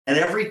And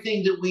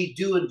everything that we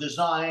do in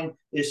design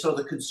is so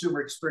the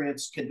consumer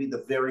experience can be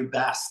the very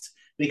best.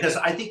 Because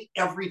I think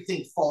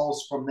everything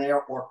falls from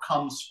there or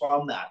comes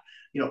from that.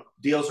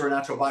 Deals are a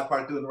natural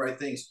byproduct, doing the right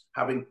things,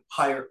 having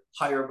higher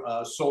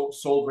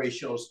sold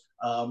ratios,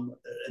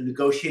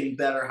 negotiating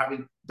better,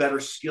 having better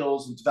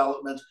skills and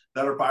development,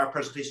 better buyer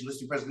presentation,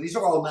 listing presentation. These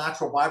are all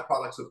natural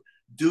byproducts of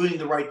doing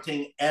the right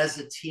thing as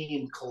a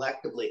team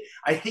collectively.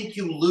 I think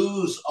you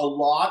lose a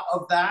lot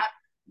of that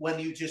when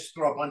you just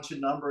throw a bunch of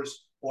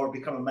numbers or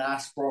become a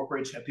mass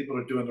brokerage and people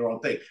are doing their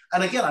own thing.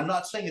 And again, I'm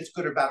not saying it's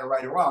good or bad or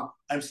right or wrong.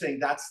 I'm saying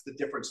that's the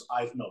difference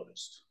I've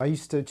noticed. I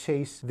used to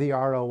chase the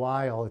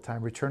ROI all the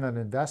time, return on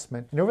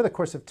investment. And over the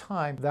course of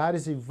time, that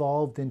has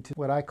evolved into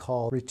what I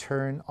call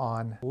return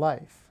on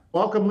life.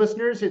 Welcome,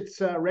 listeners.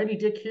 It's Randy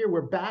Dick here.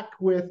 We're back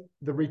with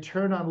the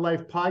Return on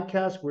Life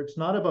podcast, where it's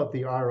not about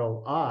the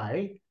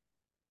ROI.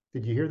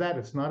 Did you hear that?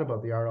 It's not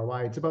about the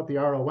ROI. It's about the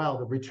ROL,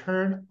 the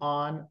return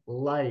on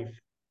life.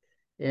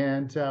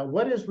 And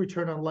what is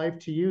return on life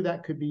to you?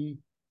 That could be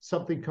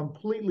something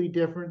completely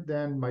different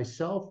than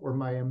myself or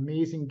my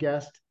amazing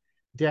guest,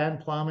 Dan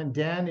Plowman.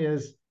 Dan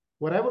is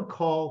what I would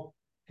call,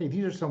 hey,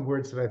 these are some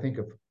words that I think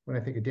of when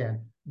I think of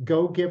Dan: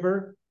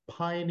 go-giver,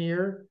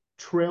 pioneer,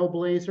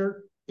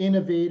 trailblazer,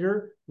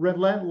 innovator,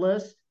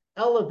 relentless,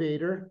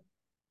 elevator,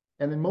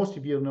 and then most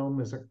of you know him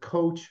as a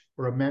coach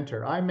or a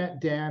mentor. I met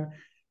Dan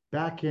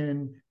back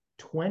in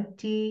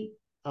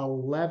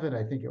 2011,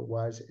 I think it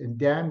was, and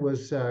Dan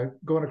was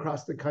going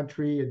across the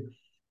country and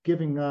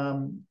giving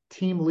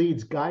team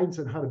leads guidance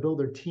on how to build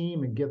their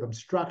team and give them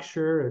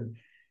structure. And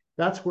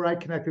that's where I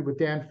connected with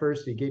Dan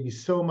first. He gave me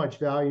so much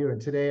value,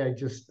 and today I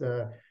just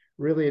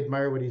really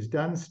admire what he's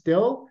done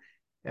still.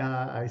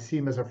 I see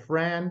him as a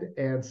friend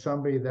and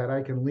somebody that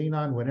I can lean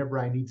on whenever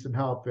I need some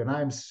help. And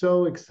I'm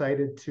so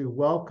excited to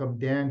welcome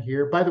Dan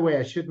here. By the way,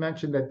 I should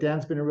mention that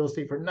Dan's been in real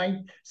estate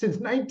since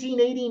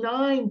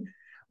 1989,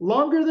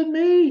 longer than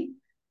me.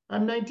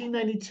 I'm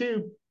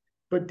 1992.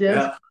 But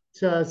Dan's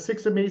got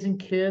 6 amazing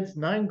kids,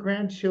 9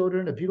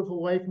 grandchildren, a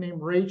beautiful wife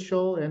named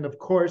Rachel. And of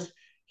course,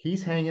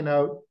 he's hanging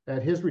out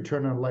at his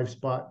return on life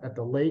spot at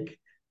the lake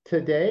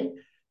today.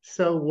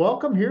 So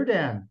welcome here,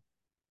 Dan.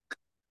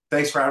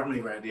 Thanks for having me,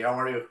 Randy. How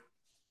are you?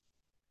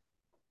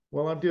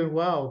 Well, I'm doing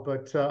well,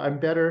 but I'm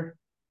better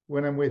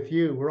when I'm with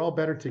you. We're all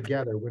better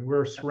together. When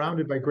we're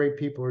surrounded by great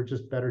people, we're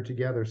just better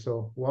together.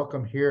 So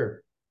welcome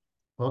here.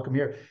 Welcome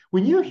here.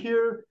 When you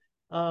hear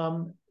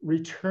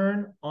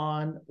return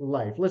on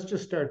life, let's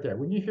just start there.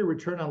 When you hear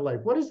return on life,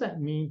 what does that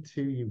mean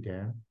to you,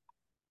 Dan?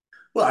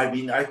 Well, I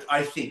mean,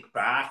 I think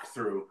back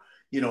through,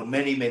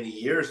 many, many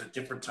years. At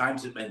different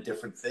times it meant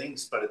different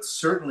things, but it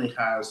certainly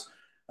has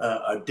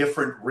a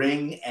different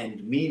ring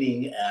and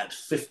meaning at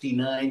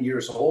 59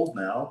 years old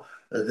now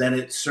than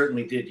it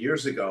certainly did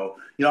years ago.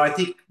 I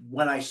think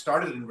when I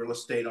started in real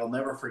estate, I'll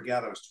never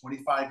forget, I was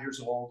 25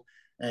 years old,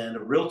 and a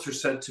realtor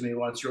said to me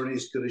once, "You're only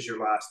as good as your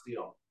last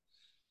deal."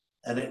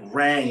 And it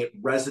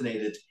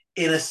resonated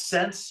in a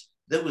sense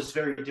that was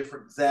very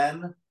different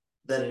then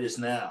than it is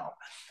now.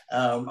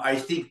 I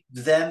think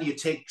then you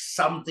take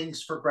some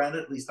things for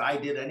granted, at least I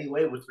did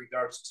anyway, with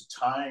regards to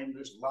time.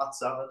 There's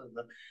lots of it. And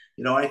then,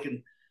 I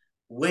can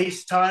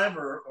waste time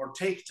or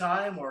take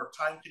time, or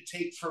time could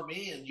take for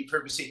me. And you've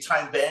heard me say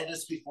time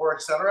bandits before,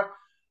 etc.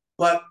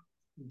 But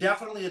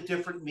definitely a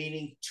different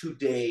meaning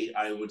today,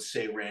 I would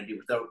say, Randy,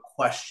 without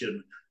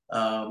question.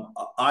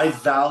 I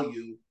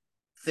value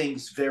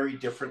things very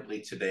differently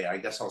today. I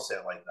guess I'll say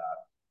it like that.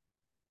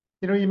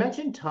 You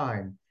mentioned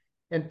time.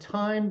 And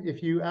time,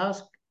 if you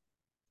ask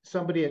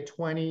somebody at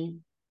 20,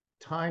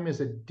 time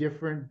is a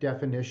different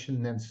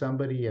definition than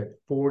somebody at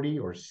 40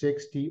 or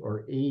 60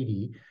 or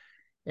 80.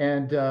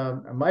 And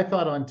my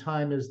thought on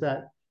time is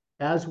that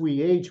as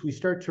we age, we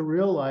start to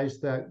realize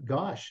that,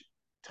 gosh,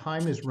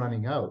 time is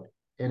running out.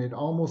 And it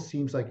almost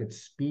seems like it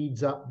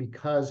speeds up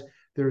because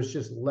there's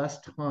just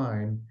less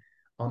time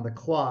on the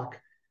clock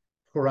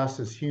for us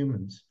as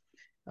humans.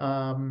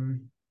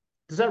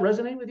 Does that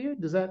resonate with you?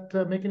 Does that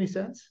make any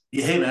sense?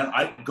 Yeah, hey man,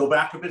 I go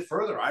back a bit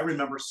further. I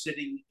remember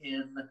sitting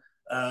in,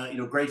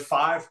 grade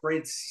 5,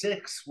 grade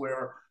 6,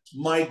 where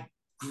my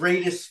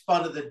greatest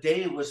fun of the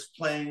day was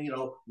playing,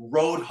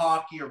 road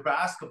hockey or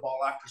basketball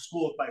after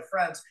school with my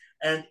friends.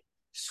 And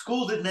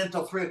school didn't end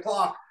until 3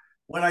 o'clock.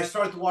 When I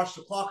started to watch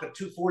the clock at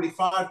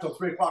 2:45 till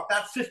 3 o'clock,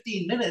 that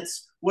 15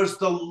 minutes was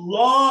the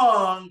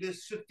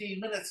longest 15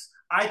 minutes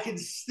I can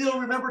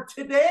still remember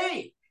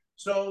today.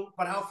 So,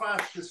 but how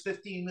fast does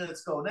 15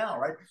 minutes go now,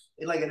 right?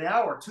 In like an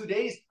hour, 2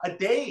 days, a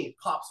day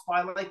pops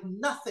by like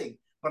nothing.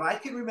 But I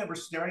can remember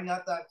staring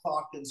at that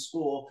clock in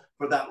school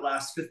for that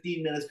last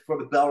 15 minutes before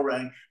the bell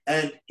rang,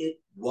 and it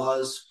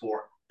was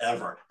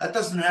forever. That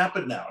doesn't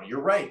happen now.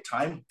 You're right.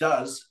 Time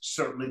does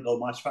certainly go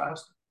much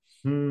faster.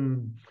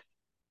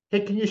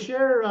 Hey, can you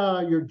share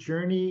your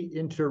journey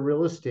into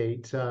real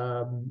estate?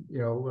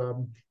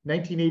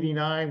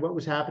 1989, what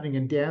was happening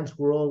in Dan's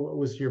world? What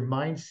was your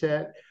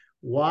mindset?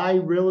 Why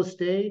real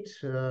estate?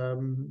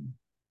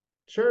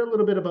 Share a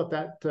little bit about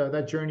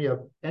that journey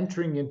of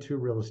entering into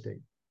real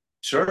estate.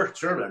 Sure,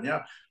 man.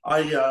 Yeah,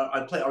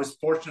 I was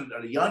fortunate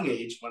at a young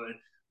age when I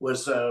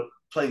was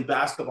playing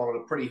basketball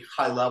at a pretty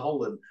high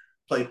level and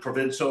played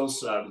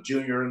provincials,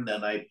 junior, and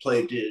then I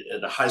played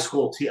at a high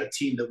school a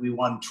team that we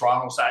won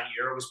Toronto's that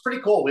year. It was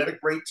pretty cool. We had a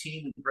great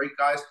team and great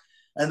guys,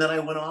 and then I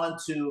went on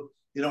to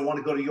want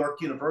to go to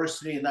York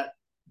University, and that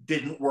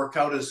didn't work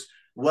out as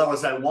well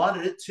as I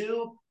wanted it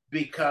to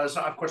because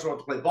of course I wanted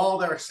to play ball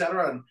there,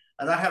 etc.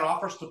 And I had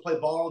offers to play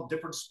ball in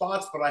different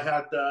spots, but I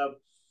had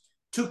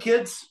two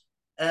kids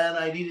and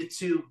I needed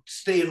to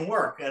stay and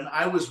work. And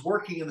I was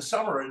working in the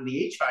summer in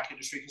the HVAC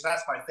industry because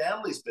that's my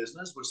family's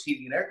business was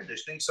heating and air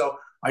conditioning. So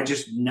I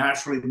just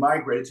naturally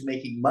migrated to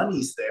making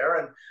monies there.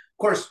 And of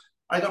course,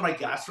 I got my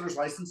gas fitters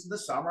license in the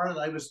summer and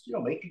I was,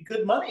 making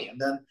good money.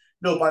 And then,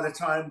 by the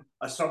time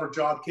a summer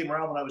job came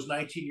around when I was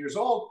 19 years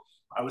old,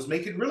 I was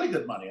making really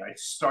good money. I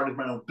started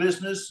my own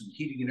business and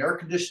heating and air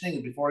conditioning.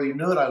 And before you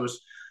knew it, I was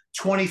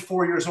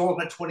 24 years old.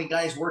 I had 20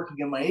 guys working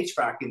in my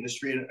HVAC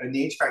industry, in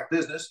the HVAC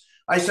business.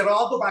 I said, oh,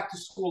 I'll go back to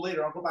school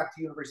later. I'll go back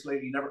to university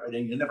later.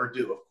 You never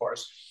do, of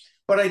course.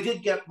 But I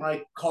did get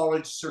my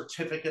college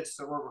certificates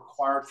that were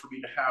required for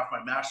me to have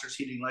my master's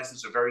heating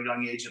license at a very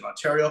young age in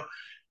Ontario.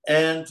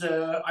 And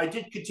I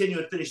did continue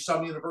and finish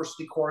some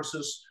university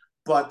courses,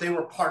 but they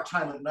were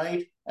part-time at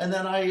night. And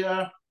then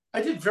I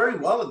did very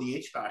well in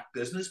the HVAC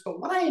business.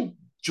 But what I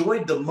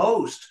enjoyed the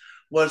most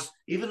was,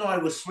 even though I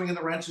was swinging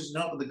the wrenches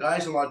and helping the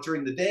guys a lot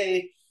during the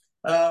day,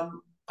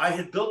 I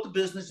had built the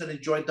business and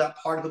enjoyed that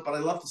part of it, but I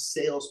loved the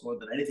sales more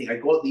than anything.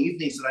 I'd go out in the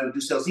evenings and I would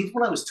do sales. Even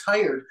when I was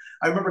tired,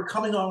 I remember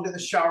coming home, getting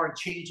the shower and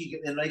changing,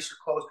 getting in nicer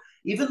clothes.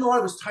 Even though I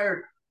was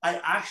tired,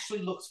 I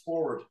actually looked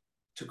forward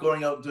to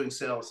going out and doing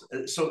sales.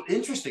 So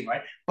interesting,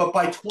 right? But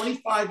by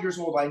 25 years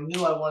old, I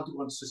knew I wanted to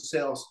go into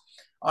sales.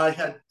 I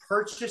had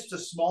purchased a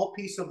small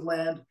piece of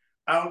land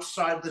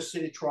outside of the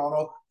city of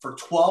Toronto for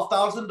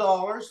 $12,000.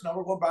 Now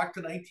we're going back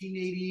to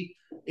 1980,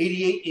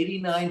 88,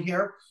 89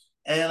 here.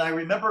 And I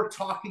remember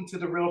talking to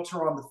the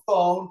realtor on the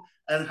phone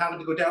and having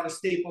to go down to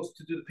Staples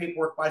to do the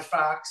paperwork by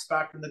fax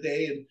back in the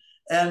day.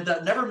 And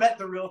never met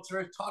the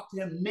realtor. Talked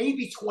to him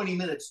maybe 20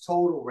 minutes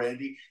total,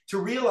 Randy, to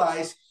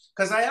realize,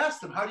 because I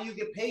asked him, how do you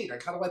get paid?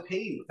 Like, how do I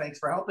pay you? Thanks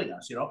for helping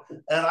us,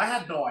 And I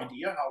had no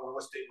idea how real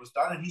estate was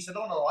done. And he said,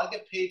 oh, no, I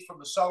get paid from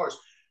the sellers.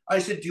 I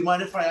said, do you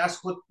mind if I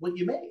ask what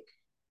you make?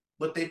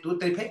 What they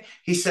pay?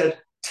 He said,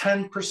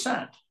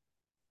 10%.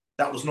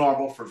 That was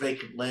normal for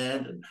vacant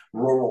land and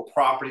rural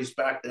properties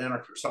back then,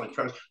 or for selling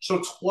trailers. So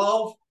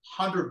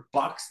 $1,200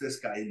 this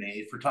guy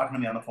made for talking to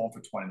me on the phone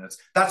for 20 minutes.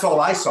 That's all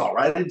I saw,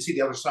 right? I didn't see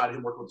the other side of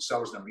him working with the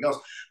sellers and everything else.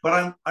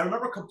 But I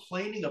remember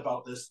complaining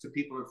about this to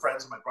people and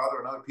friends and my brother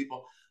and other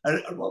people.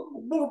 And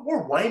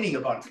we're whining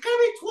about it. The guy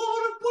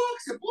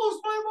made $1,200. It blows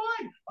my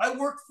mind. I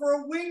work for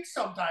a week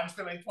sometimes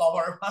to make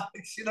 $1,200.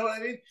 You know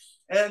what I mean?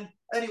 And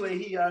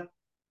anyway,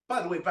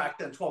 by the way, back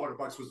then,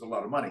 $1,200 was a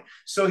lot of money.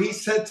 So he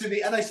said to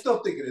me, and I still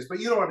think it is, but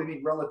you know what I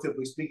mean,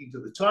 relatively speaking to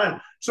the time.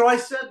 So I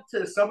said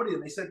to somebody,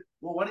 and they said,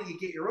 well, why don't you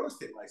get your real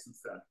estate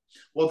license then?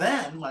 Well,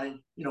 then my,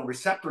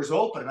 receptors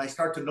open, and I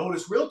start to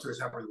notice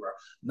realtors everywhere.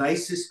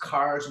 Nicest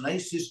cars,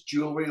 nicest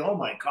jewelry. Oh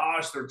my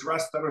gosh, they're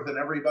dressed better than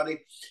everybody.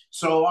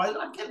 So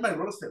I'm getting my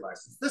real estate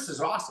license. This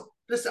is awesome.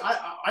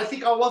 I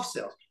think I'll love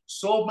sales.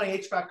 Sold my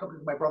HVAC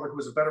company to my brother, who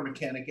was a better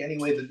mechanic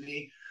anyway than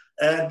me.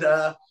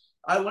 And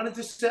I went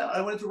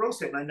into real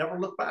estate, and I never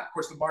looked back. Of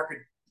course, the market,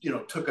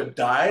 took a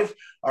dive.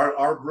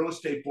 Our real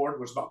estate board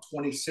was about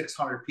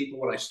 2,600 people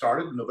when I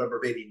started in November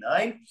of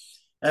 '89.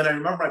 And I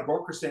remember my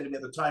broker saying to me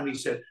at the time, he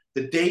said,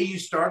 the day you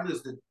started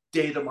is the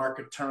day the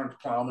market turned,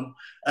 Plowman.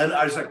 And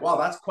I was like, wow,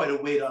 that's quite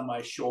a weight on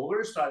my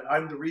shoulders.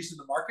 I'm the reason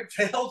the market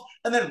failed.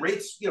 And then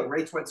rates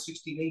went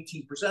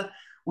 16, 18%.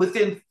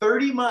 Within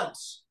 30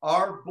 months,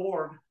 our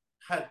board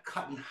had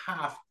cut in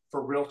half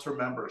for realtor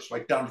members,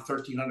 like down to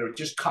 1,300,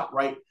 just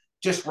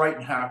right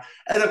in half.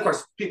 And of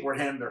course, people were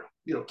handing their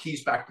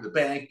keys back to the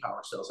bank,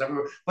 power sales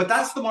everywhere. But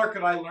that's the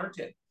market I learned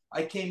in.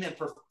 I came in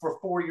for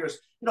 4 years.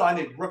 I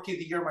made rookie of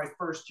the year my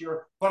first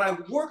year, but I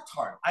worked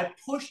hard. I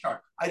pushed hard.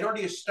 I'd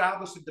already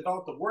established and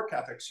developed a work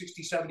ethic.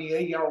 60, 70,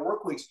 80-hour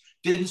work weeks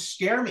didn't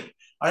scare me.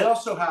 I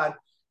also had,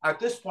 at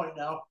this point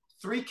now,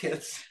 3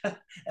 kids,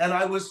 and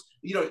I was,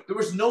 there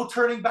was no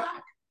turning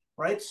back,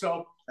 right?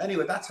 So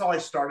anyway, that's how I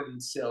started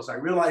in sales. I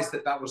realized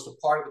that was the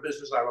part of the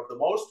business I loved the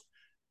most,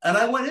 and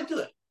I went into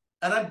it.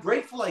 And I'm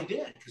grateful I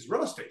did, because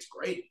real estate's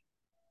great.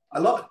 I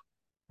love it.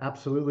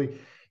 Absolutely.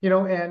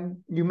 And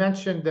you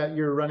mentioned that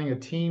you're running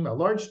a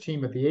large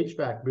team at the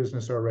HVAC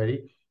business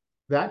already.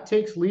 That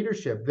takes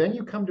leadership. Then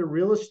you come to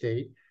real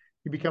estate,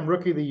 you become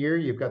rookie of the year,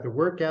 you've got the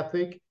work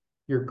ethic,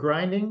 you're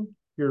grinding,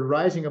 you're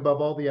rising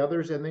above all the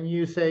others, and then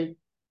you say,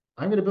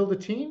 I'm going to build a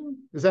team.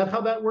 Is that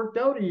how that worked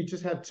out? Or you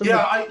just had so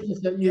much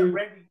that you... Yeah,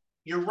 Randy,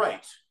 you're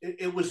right.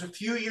 It was a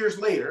few years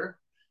later,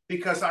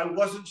 because I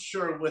wasn't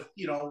sure with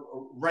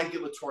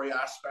regulatory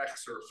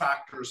aspects or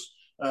factors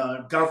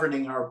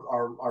governing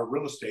our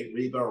real estate,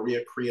 REBA or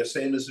RIA CREA,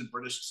 same as in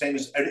British, same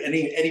as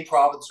any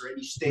province or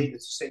any state.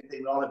 It's the same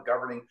thing. We all have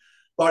governing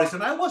bodies,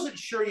 and I wasn't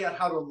sure yet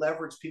how to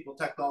leverage people,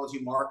 technology,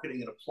 marketing,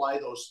 and apply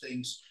those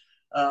things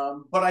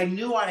But I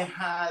knew I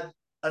had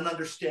an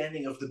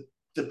understanding of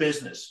the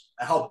business,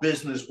 how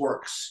business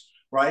works,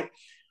 right?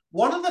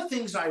 One of the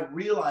things I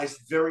realized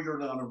very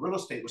early on in real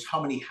estate was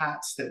how many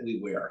hats that we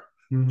wear,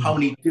 how Mm.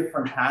 many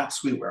different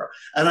hats we wear.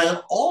 And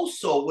I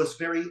also was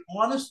very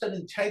honest and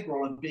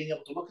integral in being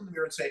able to look in the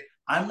mirror and say,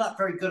 I'm not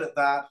very good at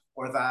that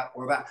or that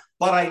or that,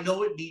 but I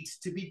know it needs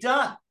to be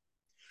done.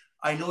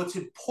 I know it's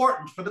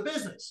important for the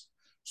business.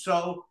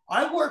 So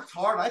I worked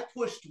hard. I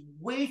pushed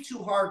way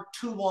too hard,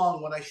 too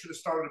long when I should have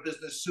started a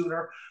business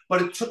sooner.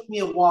 But it took me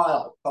a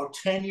while, about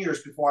 10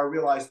 years before I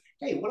realized,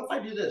 hey, what if I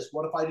do this?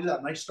 What if I do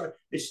that? And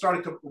it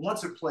started to,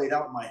 once it played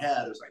out in my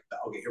head, it was like,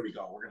 okay, here we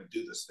go. We're going to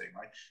do this thing,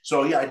 right?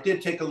 So yeah, it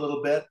did take a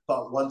little bit.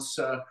 But once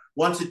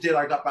it did,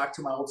 I got back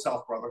to my old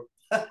self, brother.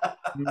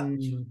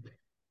 Mm.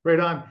 Right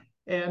on.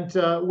 And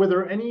were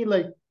there any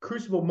like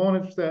crucible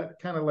moments that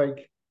kind of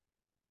like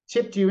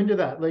tipped you into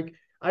that? Like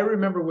I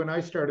remember when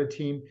I started a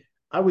team,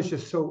 I was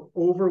just so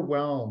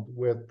overwhelmed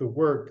with the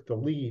work, the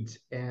leads,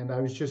 and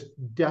I was just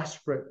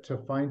desperate to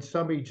find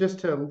somebody just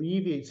to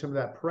alleviate some of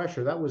that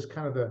pressure. That was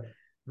kind of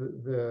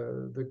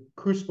the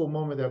crucible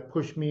moment that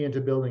pushed me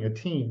into building a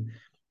team.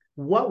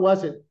 What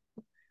was it?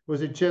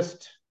 Was it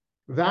just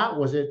that?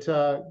 Was it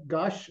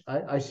gosh,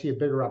 I see a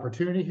bigger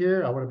opportunity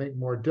here. I want to make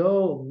more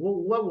dough.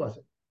 What was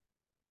it?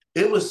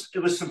 It was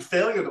some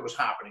failure that was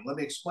happening. Let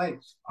me explain.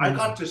 I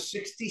got Mm. to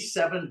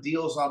 67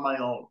 deals on my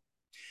own.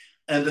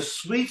 And the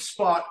sweet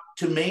spot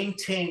to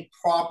maintain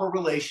proper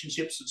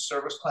relationships and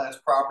service clients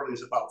properly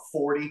is about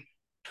 40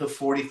 to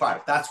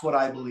 45. That's what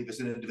I believe as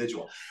an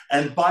individual.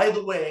 And by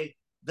the way,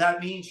 that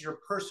means your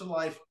personal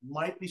life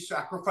might be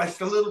sacrificed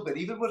a little bit,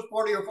 even with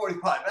 40 or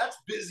 45. That's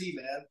busy,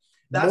 man.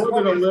 That's More than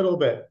a probably little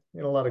bit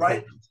in a lot of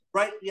right, cases.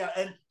 right, yeah.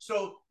 And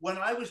so when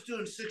I was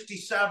doing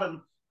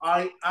 67,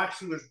 I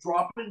actually was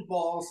dropping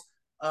balls.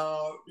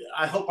 uh,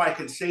 I hope I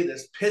can say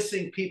this,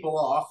 pissing people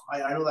off.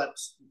 I know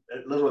that's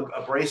a little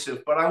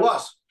abrasive, but I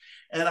was.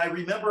 And I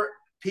remember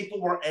people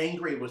were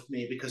angry with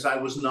me because I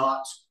was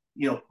not,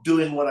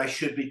 doing what I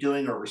should be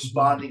doing or Mhm.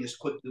 responding as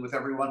quickly with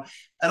everyone.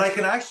 And I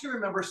can actually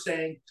remember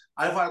saying,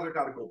 I've either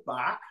got to go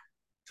back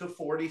to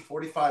 40,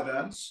 45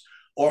 ends,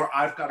 or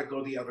I've got to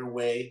go the other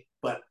way,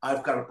 but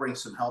I've got to bring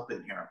some help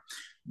in here.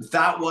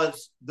 That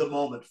was the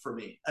moment for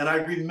me. And I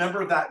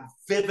remember that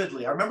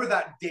vividly. I remember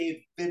that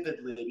day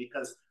vividly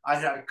because I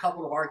had a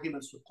couple of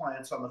arguments with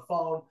clients on the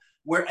phone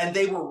and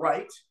they were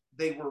right.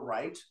 They were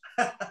right.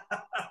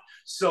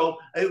 So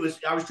I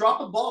was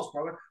dropping balls,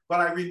 brother, but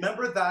I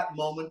remember that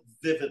moment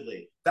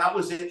vividly. That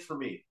was it for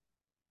me.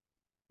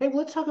 Hey,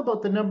 let's talk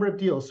about the number of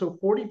deals. So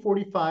 40,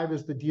 45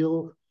 is the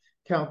deal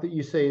count that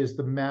you say is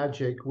the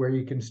magic where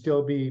you can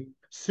still be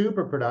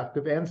super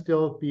productive and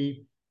still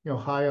be,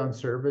 high on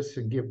service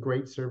and give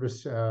great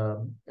service at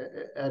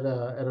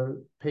a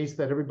pace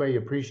that everybody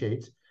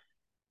appreciates.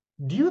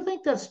 Do you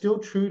think that's still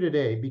true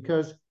today?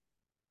 Because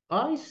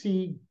I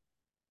see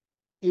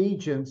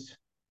agents,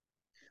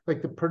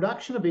 like the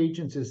production of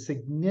agents is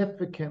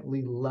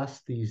significantly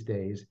less these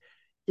days.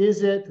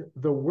 Is it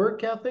the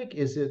work ethic?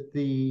 Is it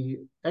the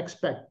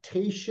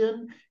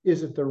expectation?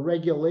 Is it the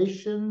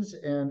regulations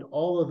and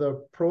all of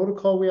the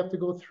protocol we have to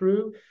go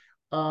through?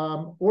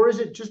 Or is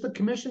it just the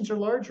commissions are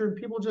larger and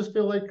people just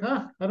feel like,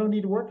 I don't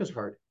need to work as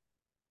hard?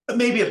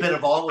 Maybe a bit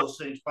of all those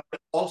things, but I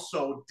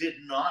also did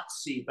not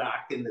see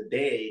back in the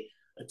day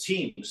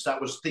teams. That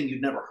was a thing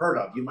you'd never heard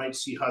of. You might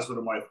see husband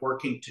and wife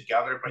working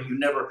together, but you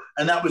never,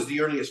 and that was the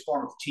earliest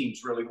form of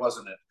teams, really,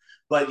 wasn't it?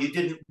 But you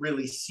didn't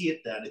really see it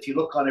then. If you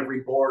look on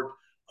every board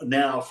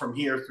now from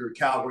here through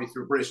Calgary,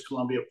 through British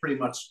Columbia, pretty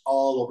much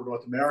all over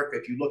North America,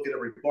 if you look at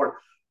every board,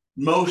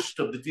 most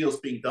of the deals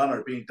being done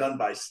are being done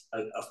by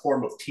a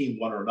form of team,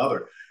 one or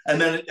another. And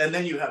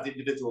then you have the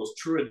individuals,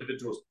 true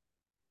individuals,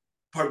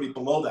 pardon me,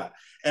 below that.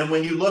 And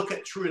when you look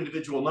at true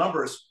individual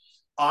numbers,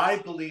 I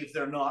believe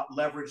they're not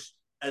leveraged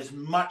as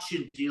much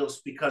in deals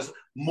because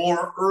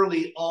more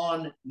early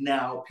on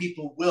now,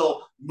 people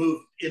will move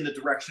in the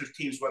direction of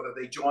teams, whether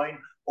they join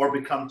or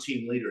become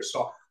team leaders.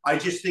 So I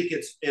just think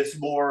it's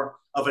more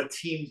of a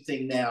team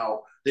thing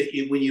now. That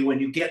when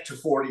you get to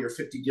 40 or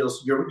 50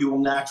 deals, you will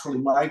naturally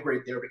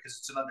migrate there because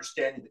it's an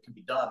understanding that can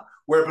be done.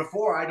 Where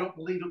before, I don't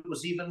think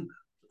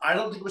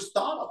it was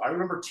thought of. I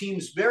remember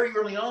teams very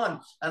early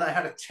on, and I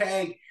had a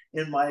tag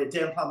in my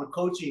Dan Plowman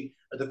coaching,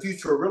 the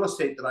future of real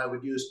estate that I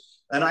would use.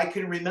 And I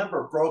can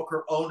remember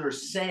broker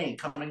owners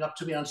coming up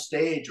to me on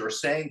stage or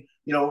saying,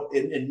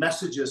 in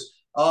messages,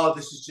 oh,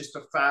 this is just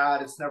a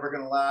fad. It's never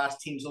going to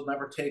last. Teams will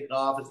never take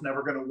off. It's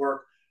never going to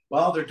work.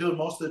 Well, they're doing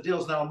most of the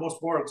deals now on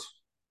most boards.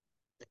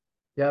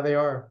 Yeah, they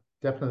are.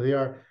 Definitely they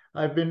are.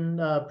 I've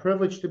been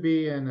privileged to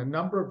be in a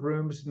number of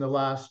rooms in the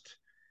last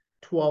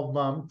 12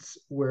 months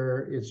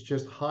where it's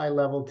just high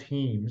level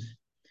teams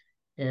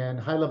and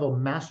high level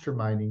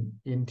masterminding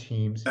in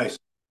teams. Nice.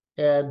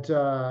 And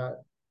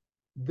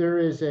there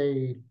is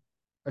a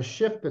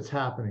shift that's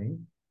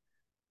happening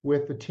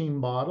with the team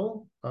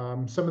model.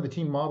 Some of the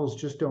team models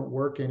just don't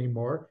work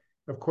anymore.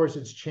 Of course,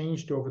 it's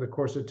changed over the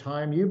course of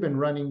time. You've been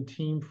running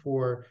team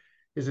for,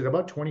 is it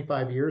about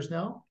 25 years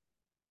now?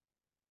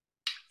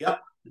 Yep.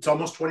 it's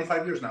almost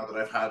 25 years now that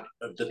I've had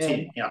the team.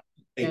 And Yeah,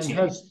 and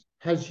 18.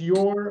 has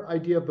your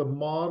idea of the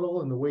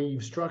model and the way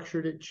you've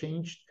structured it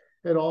changed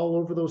at all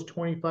over those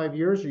 25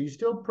 years? Are you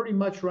still pretty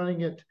much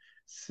running it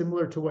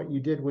similar to what you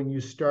did when you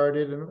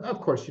started? And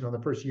of course,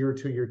 the first year or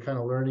two, you're kind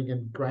of learning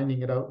and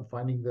grinding it out and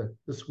finding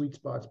the sweet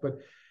spots. But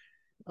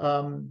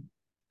um,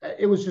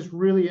 it was just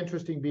really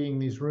interesting being in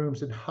these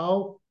rooms and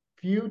how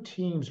few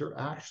teams are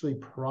actually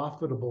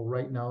profitable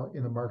right now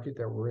in the market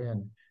that we're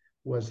in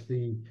was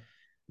the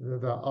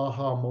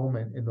aha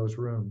moment in those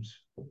rooms.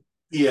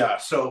 Yeah,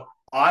 so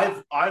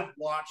I've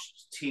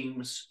watched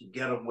teams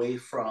get away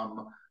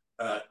from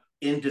uh,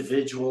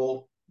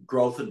 individual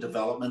growth and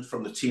development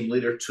from the team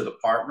leader to the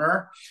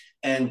partner,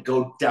 and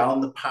go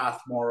down the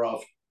path more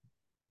of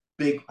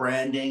big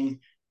branding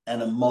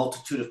and a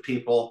multitude of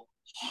people,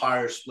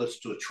 higher splits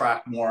to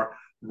attract more,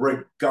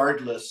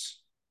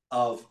 regardless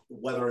of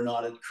whether or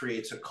not it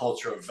creates a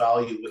culture of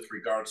value with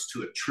regards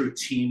to a true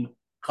team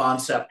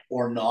concept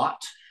or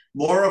not.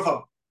 More of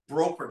a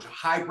brokerage,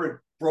 hybrid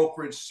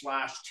brokerage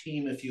slash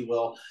team, if you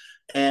will.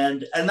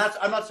 And that's,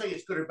 I'm not saying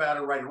it's good or bad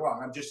or right or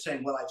wrong. I'm just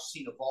saying what I've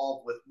seen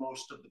evolve with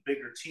most of the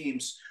bigger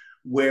teams,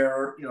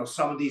 where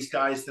some of these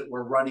guys that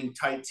were running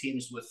tight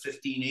teams with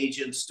 15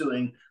 agents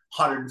doing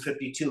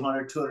 150,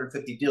 200,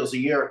 250 deals a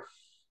year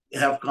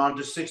have gone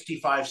to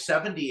 65,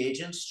 70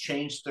 agents,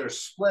 changed their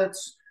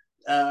splits,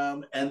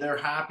 and they're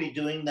happy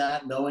doing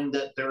that, knowing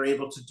that they're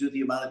able to do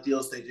the amount of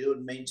deals they do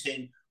and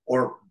maintain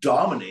or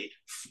dominate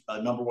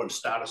a number one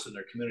status in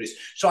their communities.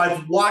 So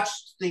I've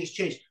watched things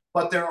change,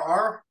 but there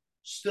are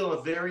still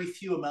a very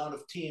few amount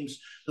of teams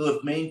who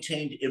have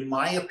maintained, in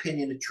my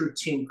opinion, a true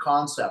team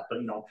concept.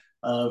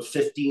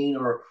 15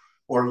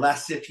 or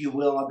less, if you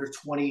will, under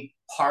 20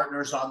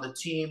 partners on the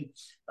team,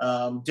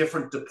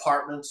 different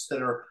departments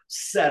that are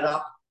set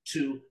up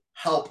to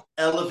help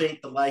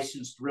elevate the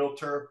licensed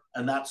realtor,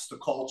 and that's the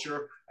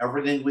culture.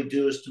 Everything we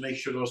do is to make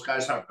sure those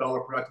guys have better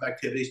productive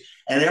activities,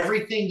 and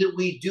everything that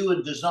we do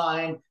and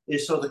design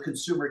is so the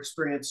consumer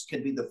experience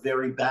can be the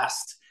very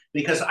best.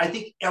 Because I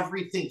think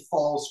everything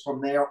falls from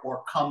there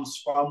or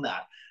comes from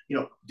that.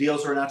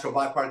 Deals are a natural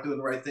byproduct, doing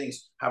the right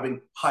things, having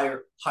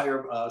higher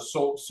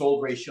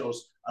sold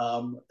ratios,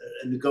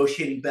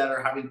 negotiating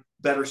better, having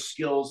better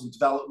skills and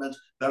development,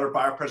 better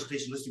buyer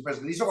presentation, listing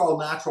presentation. These are all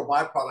natural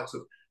byproducts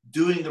of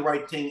doing the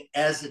right thing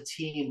as a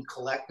team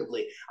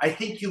collectively. I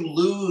think you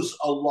lose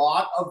a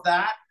lot of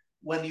that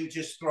when you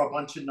just throw a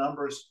bunch of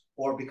numbers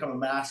or become a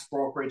mass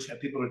brokerage and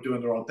people are doing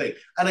their own thing.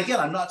 And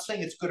again, I'm not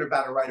saying it's good or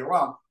bad or right or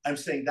wrong. I'm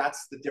saying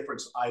that's the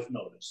difference I've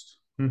noticed.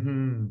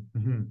 Mm-hmm,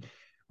 mm-hmm.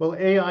 Well,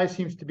 AI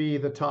seems to be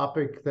the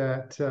topic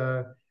that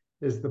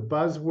is the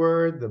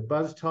buzzword, the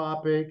buzz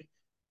topic.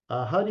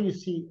 How do you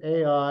see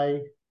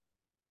AI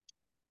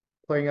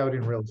playing out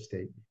in real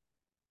estate?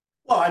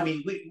 Well, I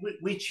mean,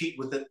 we cheat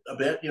with it a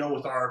bit,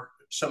 with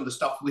some of the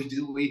stuff we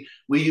do. We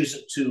use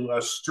it to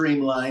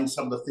streamline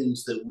some of the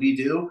things that we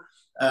do.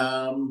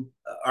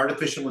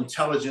 Artificial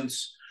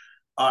intelligence,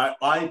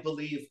 I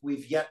believe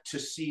we've yet to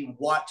see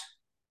what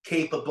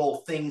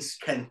capable things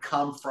can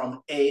come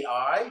from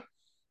AI.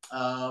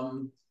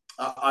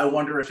 I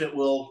wonder if it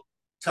will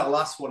tell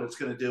us what it's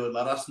going to do and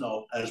let us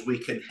know as we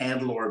can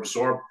handle or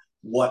absorb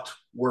what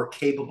we're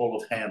capable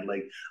of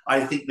handling.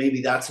 I think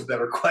maybe that's a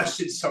better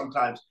question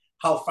sometimes.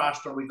 How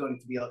fast are we going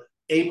to be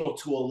able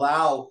to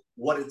allow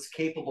what it's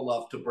capable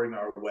of to bring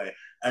our way?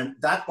 And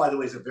that, by the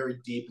way, is a very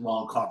deep,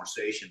 long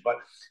conversation, but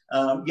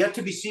yet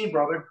to be seen,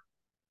 brother.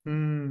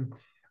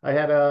 I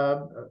had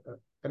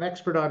an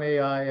expert on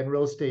AI and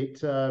real estate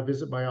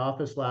visit my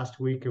office last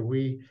week, and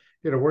we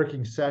did a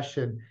working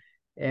session.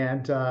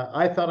 And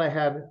I thought I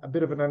had a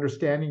bit of an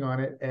understanding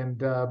on it. And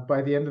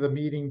by the end of the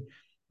meeting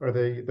or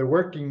the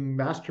working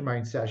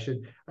mastermind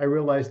session, I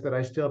realized that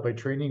I still have my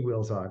training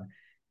wheels on.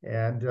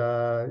 And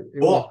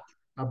it was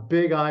a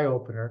big eye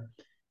opener.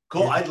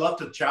 Cool. And I'd love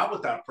to chat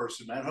with that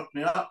person, man. Hook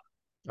me up.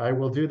 I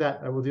will do that.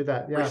 I will do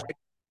that.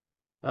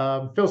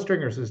 Yeah. Phil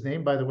Stringer's his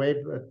name, by the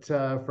way. But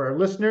for our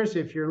listeners,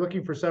 if you're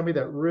looking for somebody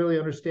that really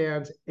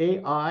understands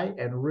AI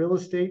and real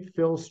estate,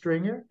 Phil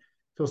Stringer,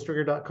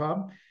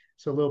 philstringer.com.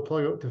 So a little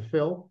plug out to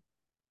Phil.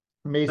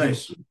 Amazing,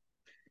 Nice.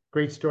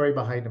 Great story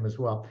behind him as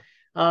well.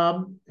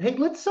 Hey,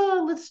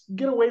 let's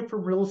get away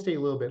from real estate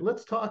a little bit.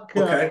 Let's talk.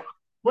 Okay.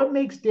 What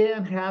makes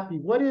Dan happy?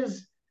 What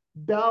is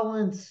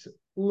balance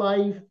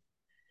life?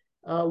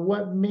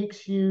 What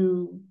makes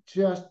you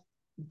just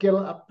get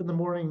up in the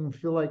morning and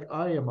feel like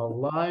I am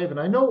alive? And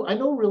I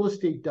know real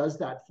estate does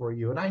that for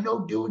you, and I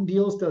know doing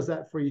deals does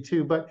that for you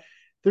too. But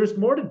there's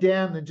more to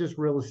Dan than just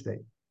real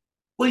estate.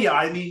 Well, yeah,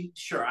 I mean,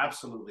 sure,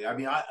 absolutely. I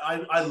mean,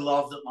 I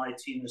love that my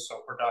team is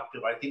so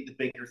productive. I think the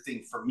bigger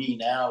thing for me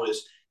now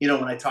is,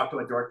 when I talk to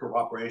my director of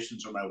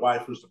operations or my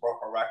wife, who's the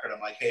broker of record, I'm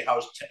like, hey,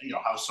 how's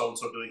so and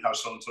so doing?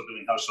 How's so and so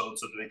doing? How's so and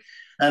so doing?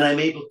 And I'm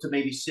able to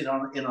maybe sit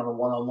on a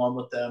one-on-one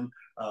with them,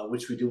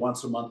 which we do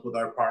once a month with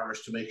our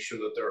partners, to make sure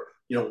that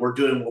they're, we're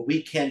doing what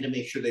we can to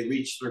make sure they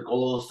reach their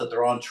goals, that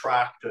they're on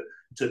track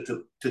to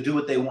do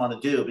what they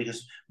want to do.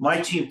 Because my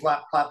team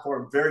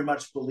platform very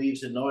much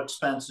believes in no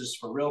expenses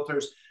for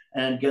realtors.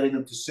 and getting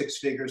them to six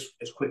figures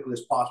as quickly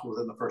as possible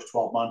within the first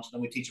 12 months. And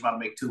then we teach them how to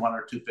make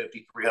 200,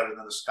 250, 300, and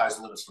then the sky's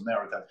the limit from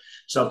there.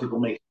 Some people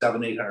make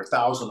 700,000,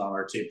 800,000 on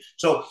our team.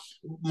 So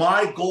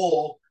my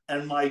goal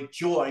and my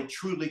joy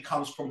truly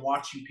comes from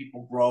watching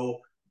people grow,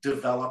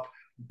 develop,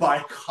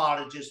 buy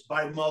cottages,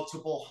 buy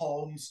multiple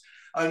homes.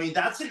 I mean,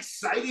 that's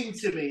exciting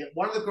to me.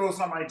 One of the girls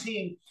on my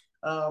team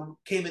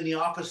came in the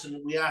office,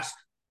 and we asked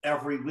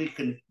every week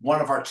in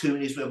one of our 2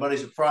 meetings with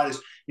buddies and Fridays,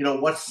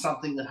 what's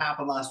something that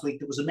happened last week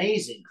that was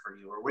amazing for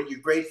you, or what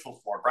you're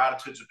grateful for?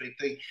 Gratitude's a big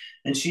thing.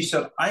 And she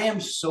said, I am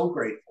so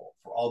grateful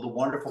for all the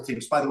wonderful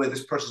teams. By the way,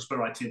 this person's been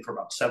on my team for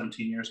about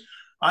 17 years.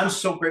 I'm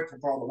so grateful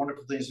for all the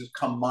wonderful things that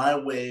come my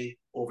way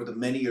over the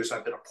many years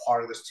I've been a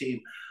part of this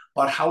team.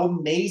 But how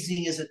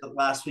amazing is it that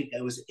last week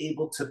I was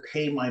able to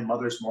pay my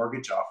mother's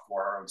mortgage off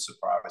for her and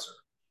surprise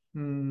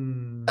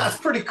her? That's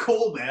pretty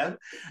cool, man.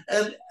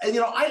 And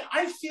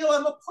I feel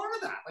I'm a part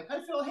of that. Like,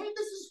 I feel, hey,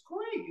 this is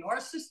great. Our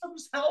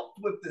system's helped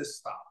with this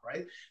stuff,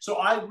 right?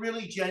 So I can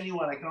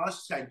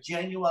honestly say I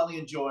genuinely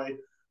enjoy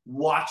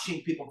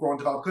watching people grow and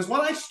develop. Because when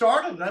I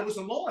started and I was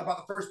alone, I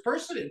brought the first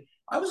person in,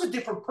 I was a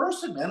different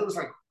person, man. It was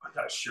like, I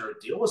got to share a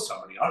deal with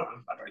somebody. I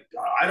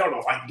don't know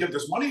if I can give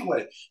this money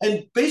away.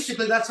 And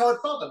basically that's how it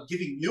felt. I'm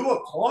giving you a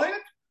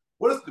client.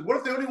 What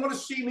if they only want to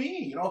see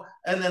me,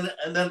 And then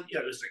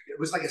it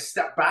was like a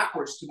step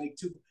backwards to make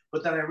two.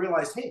 But then I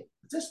realized, hey,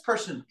 if this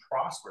person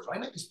prospers, I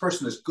make this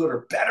person as good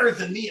or better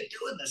than me at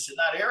doing this in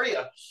that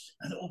area.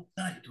 And then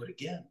I can do it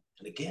again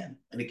and again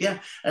and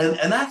again.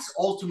 And that's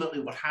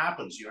ultimately what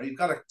happens. You've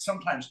got to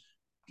sometimes,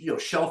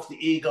 shelf the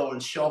ego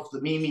and shelf the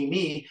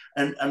me,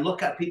 and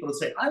look at people and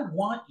say, I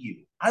want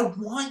you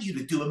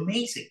to do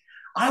amazing.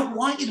 I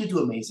want you to do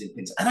amazing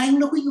things. And I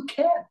know you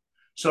can.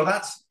 So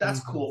that's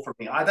cool for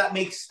me.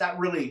 That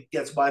really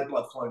gets my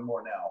blood flowing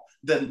more now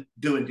than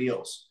doing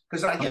deals,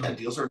 because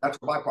deals are a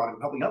natural byproduct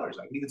of helping others.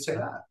 I can even say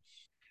that.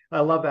 I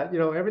love that.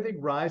 Everything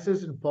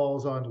rises and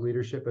falls on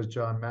leadership, as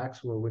John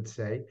Maxwell would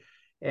say,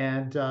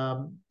 and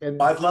 5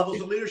 levels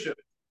of leadership.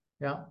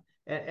 Yeah,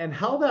 and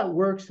how that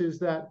works is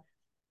that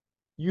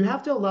you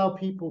have to allow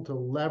people to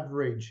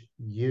leverage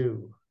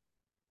you.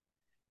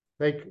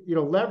 Like,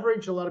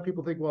 leverage. A lot of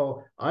people think,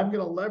 well, I'm going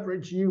to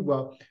leverage you.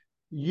 Well,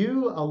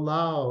 you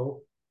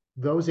allow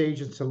those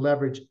agents to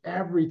leverage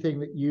everything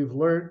that you've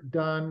learned,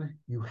 done,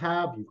 you've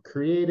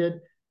created,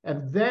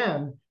 and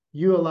then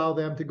you allow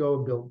them to go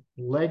and build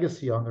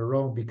legacy on their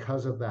own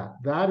because of that.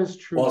 That is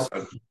true.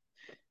 Awesome.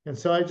 And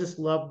so I just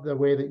love the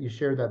way that you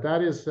shared that.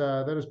 That is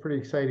pretty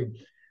exciting.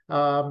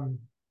 Who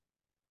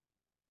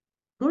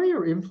are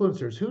your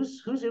influencers?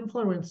 Who's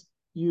influenced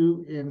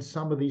you in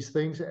some of these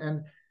things?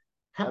 And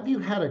have you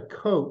had a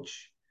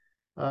coach?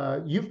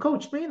 You've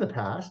coached me in the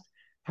past.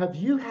 Have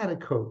you had a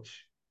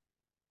coach?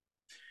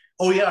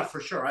 Oh, yeah, for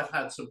sure. I've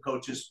had some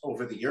coaches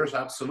over the years.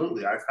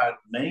 Absolutely. I've had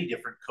many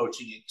different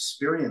coaching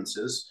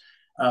experiences.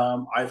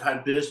 I've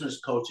had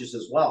business coaches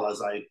as well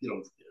as I,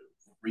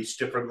 reached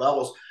different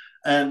levels.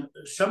 And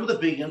some of the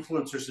big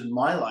influencers in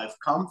my life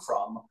come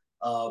from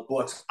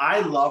books.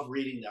 I love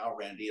reading now,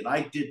 Randy, and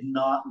I did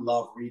not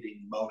love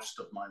reading most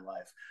of my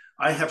life.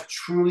 I have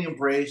truly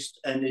embraced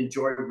and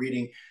enjoyed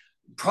reading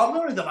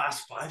probably over the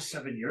last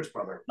 5-7 years,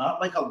 brother.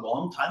 Not like a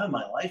long time in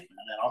my life, man.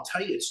 And I'll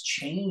tell you, it's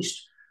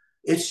changed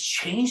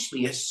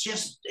me. It's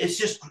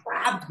just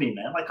grabbed me,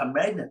 man, like a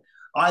magnet.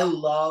 I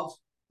love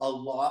a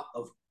lot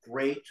of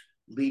great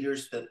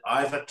leaders that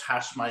I've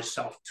attached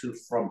myself to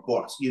from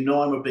books. I'm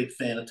a big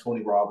fan of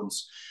Tony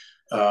Robbins.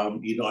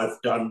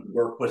 I've done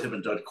work with him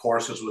and done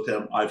courses with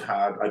him. I've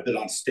been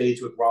on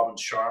stage with Robin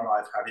Sharma.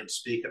 I've had him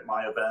speak at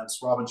my events.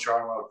 Robin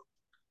Sharma,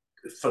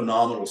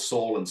 phenomenal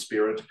soul and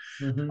spirit.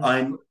 Mm-hmm.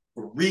 I'm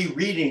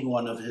rereading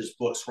one of his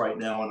books right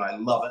now, and I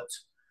love it.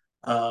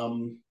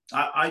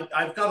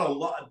 I've got a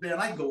lot, man.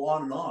 I go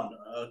on and on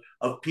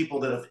of people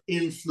that have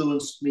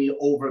influenced me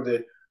over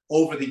the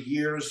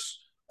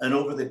years and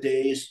over the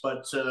days.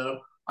 But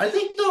I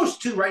think those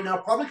two right now,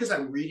 probably because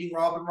I'm reading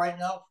Robin right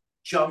now,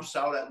 jumps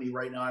out at me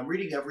right now. I'm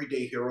reading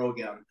Everyday Hero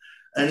again,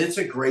 and it's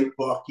a great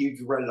book. You've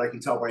read it, I can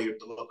tell by the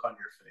look on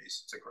your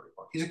face. It's a great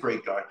book. He's a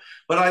great guy.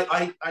 But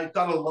I've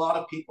got a lot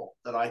of people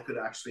that I could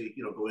actually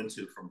go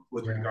into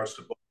with regards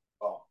to books.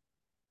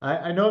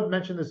 I know I've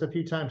mentioned this a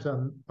few times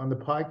on the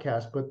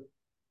podcast, but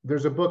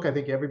there's a book I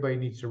think everybody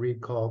needs to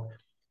read called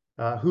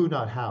Who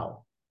Not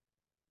How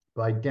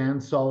by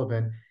Dan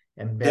Sullivan.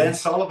 Dan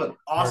Sullivan,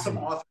 awesome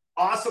author,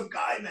 awesome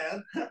guy,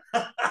 man.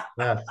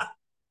 Yes.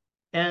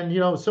 And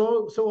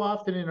so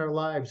often in our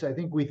lives, I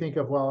think we think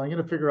of, well, I'm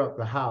going to figure out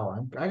the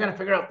how. I got to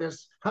figure out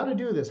how to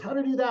do this, how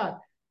to do that,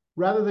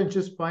 rather than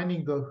just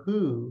finding the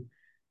who.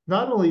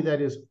 Not only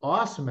that is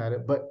awesome at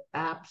it, but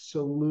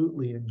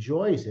absolutely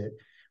enjoys it.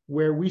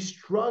 Where we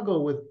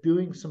struggle with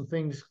doing some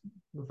things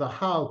with the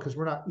how because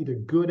we're not either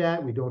good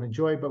at, we don't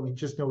enjoy it, but we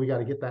just know we got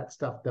to get that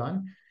stuff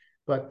done.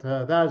 But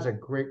that is a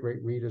great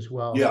read as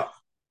well. Yeah.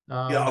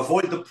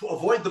 Avoid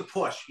the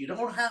push. You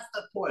don't have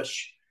to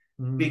push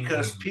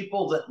because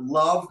people that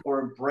love or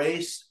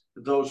embrace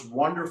those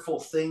wonderful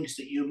things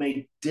that you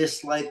may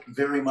dislike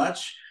very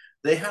much,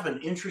 they have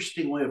an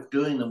interesting way of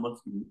doing them with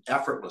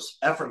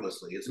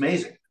effortlessly. It's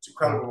amazing. It's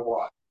incredible to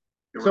watch.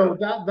 So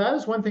that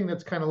is one thing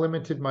that's kind of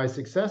limited my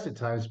success at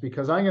times,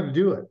 because I'm going to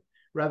do it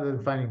rather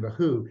than finding the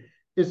who.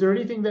 Is there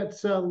anything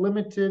that's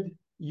limited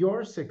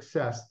your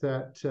success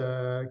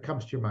that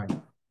comes to your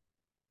mind?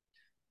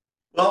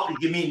 Well,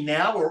 you mean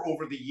now or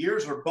over the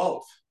years or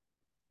both?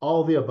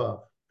 All the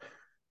above.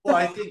 Well,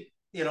 I think,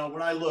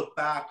 when I look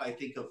back,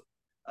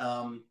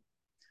 um,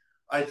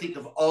 I think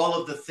of all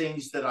of the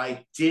things that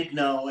I did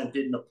know and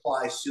didn't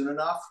apply soon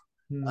enough.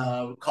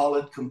 Call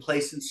it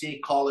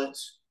complacency, call it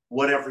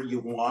whatever you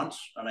want.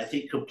 And I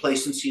think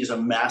complacency is a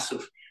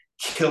massive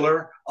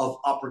killer of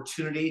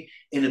opportunity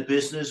in a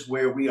business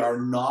where we are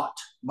not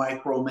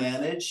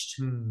micromanaged.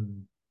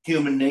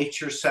 Human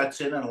nature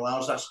sets in and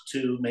allows us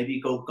to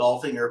maybe go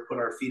golfing or put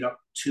our feet up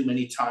too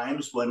many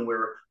times when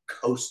we're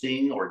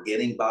coasting or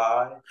getting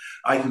by.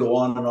 I can go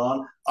on and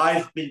on.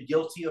 I've been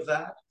guilty of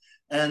that.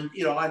 And,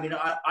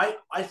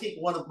 I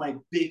think one of my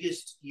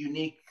biggest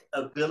unique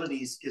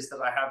abilities is that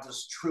I have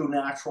this true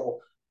natural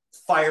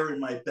fire in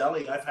my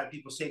belly. I've had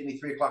people say to me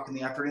 3 o'clock in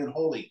the afternoon,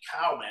 "Holy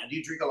cow, man, do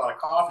you drink a lot of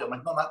coffee?" I'm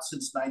like, "No, not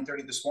since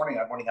 9:30 this morning.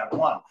 I've only had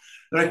one."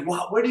 They're like,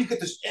 "Wow, where do you get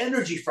this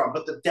energy from?"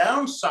 But the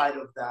downside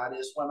of that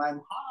is when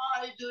I'm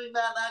high doing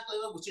that,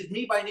 which is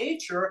me by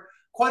nature,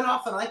 quite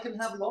often I can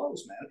have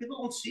lows, man. People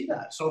don't see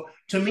that. So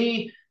to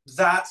me,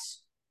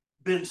 that's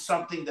been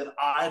something that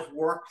I've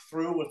worked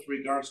through with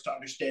regards to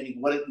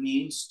understanding what it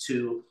means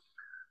to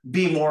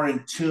be more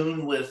in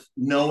tune with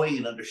knowing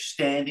and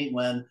understanding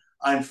when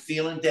I'm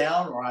feeling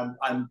down or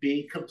I'm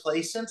being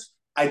complacent.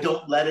 I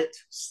don't let it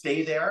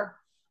stay there.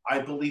 I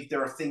believe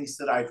there are things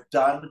that I've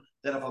done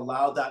that have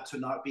allowed that to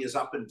not be as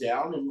up and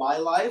down in my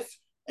life.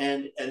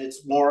 And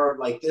it's more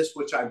like this,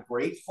 which I'm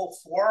grateful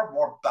for,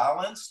 more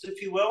balanced,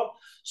 if you will.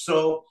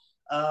 So,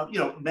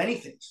 many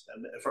things,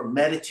 from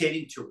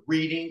meditating to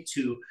reading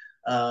to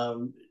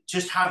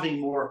just having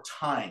more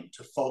time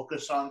to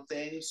focus on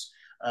things.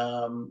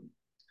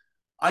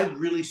 I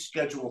really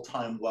schedule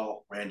time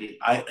well, Randy.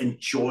 I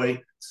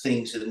enjoy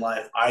things in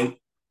life.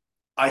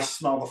 I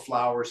smell the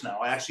flowers now.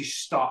 I actually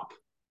stop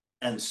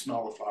and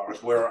smell the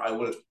flowers where I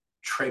would have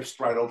traipsed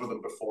right over them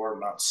before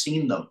and not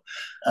seen them.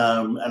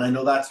 And I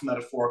know that's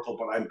metaphorical,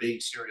 but I'm being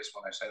serious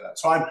when I say that.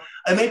 So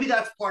and maybe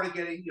that's part of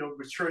getting,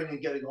 maturing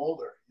and getting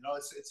older.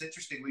 It's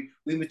interesting.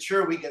 We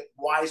mature, we get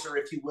wiser,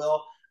 if you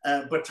will.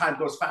 But time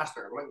goes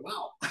faster. We're like,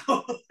 wow,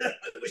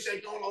 I wish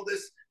I'd known all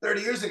this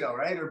 30 years ago,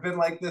 right? Or been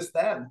like this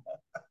then.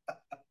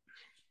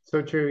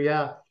 So true,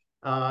 yeah.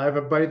 I have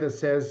a buddy that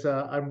says,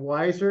 I'm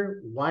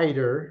wiser,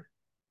 wider,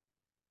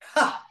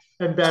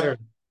 and better.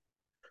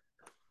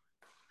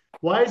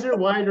 Wiser,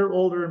 wider,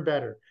 older, and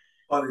better.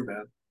 Funny,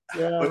 man.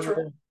 Yeah. But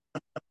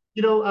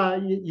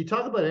you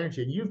talk about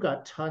energy, and you've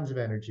got tons of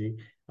energy.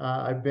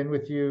 I've been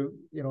with you,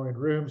 in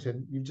rooms,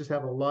 and you just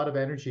have a lot of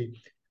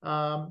energy.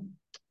 I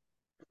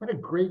had a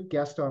great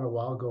guest on a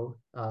while ago,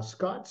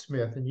 Scott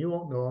Smith, and you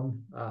won't know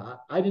him.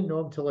 I didn't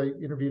know him until I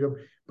interviewed him,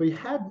 but he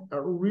had a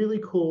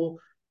really cool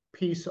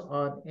piece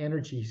on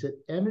energy. He said,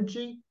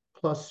 energy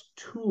plus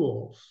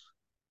tools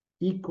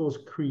equals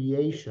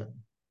creation.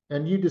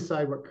 And you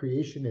decide what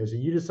creation is,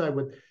 and you decide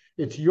what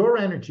it's your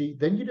energy.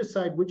 Then you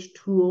decide which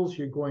tools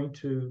you're going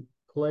to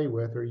play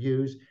with or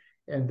use,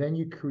 and then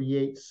you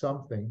create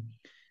something.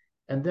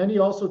 And then he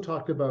also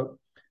talked about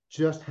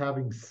just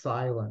having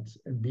silence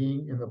and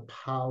being in the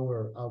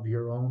power of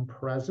your own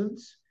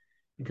presence,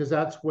 because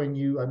that's when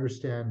you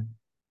understand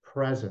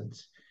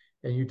presence.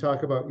 And you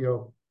talk about,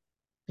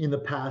 in the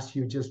past,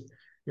 you just,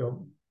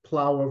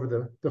 plow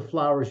over the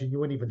flowers and you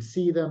wouldn't even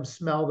see them,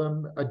 smell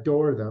them,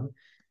 adore them.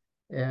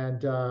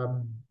 And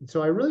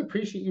so I really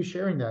appreciate you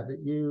sharing that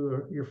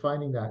you're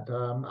finding that.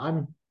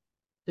 I'm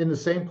in the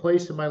same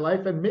place in my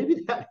life, and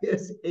maybe that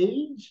is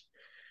age.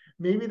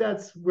 Maybe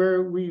that's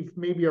where we've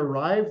maybe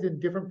arrived in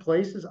different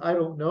places. I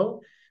don't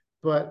know,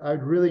 but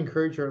I'd really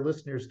encourage our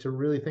listeners to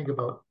really think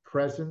about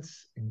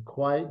presence and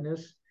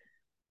quietness.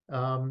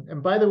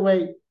 And by the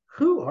way,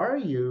 who are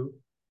you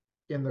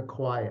in the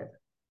quiet?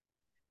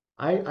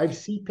 I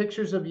see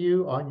pictures of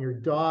you on your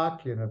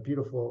dock in a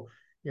beautiful,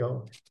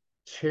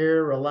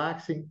 chair,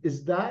 relaxing.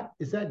 Is that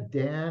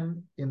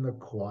Dan in the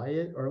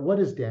quiet, or what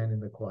is Dan in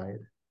the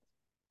quiet?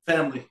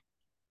 family.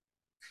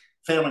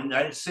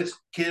 I had 6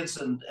 kids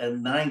and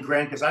 9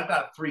 grandkids. I've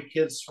got 3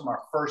 kids from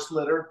our first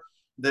litter.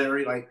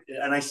 They're like,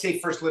 and I say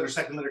first litter,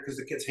 second litter because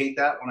the kids hate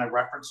that when I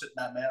reference it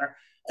in that manner.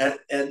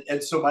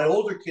 And so my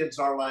older kids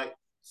are like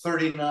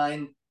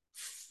 39,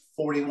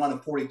 41,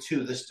 and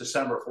 42 this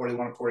December,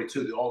 41 and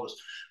 42, the oldest.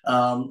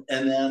 And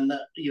then,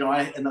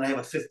 I have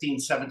a 15,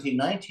 17,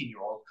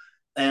 19-year-old.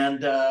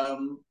 And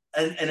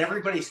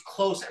everybody's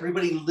close.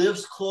 Everybody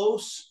lives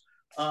close,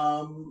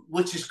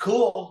 which is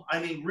cool.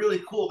 I mean,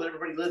 really cool that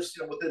everybody lives,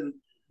 within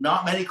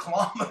not many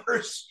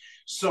kilometers.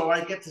 So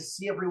I get to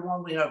see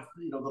everyone. We have,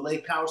 the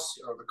lake house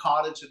or the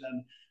cottage, and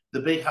then the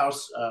big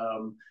house.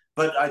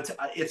 But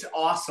it's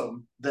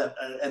awesome that,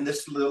 and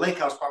the lake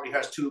house probably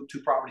has two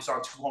properties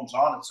on, 2 homes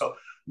on it. So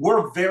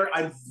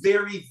I'm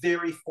very,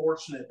 very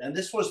fortunate. And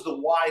this was the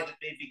why that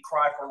made me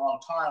cry for a long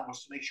time,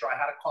 was to make sure I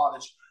had a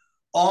cottage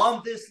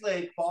on this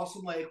lake,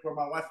 Balsam Lake, where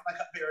my wife and I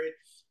got married,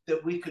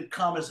 that we could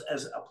come as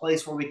a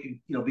place where we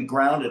could, be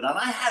grounded. And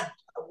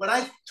when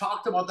I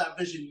talked about that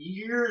vision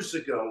years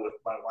ago with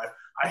my wife,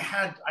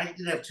 I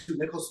didn't have two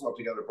nickels to rub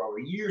together,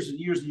 probably years and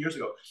years and years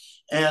ago.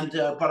 And,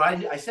 but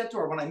I said to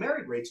her when I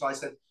married Rachel, I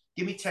said,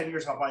 give me 10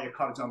 years, I'll buy you a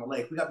cottage on the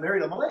lake. We got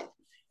married on the lake.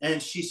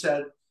 And she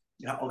said,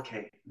 yeah,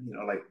 okay,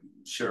 like,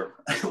 sure.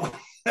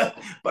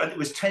 But it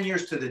was 10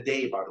 years to the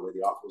day, by the way,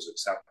 the offer was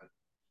accepted.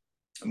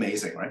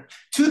 Amazing, right?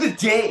 To the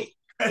day.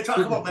 I talk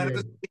about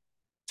manifestation.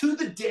 To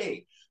the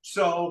day.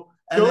 So,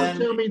 don't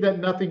tell me that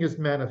nothing is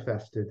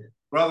manifested.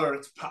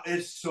 Brother,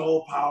 it's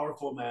so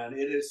powerful, man.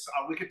 It is.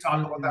 We could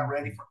talk about that,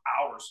 Randy, for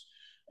hours.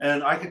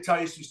 And I could tell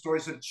you some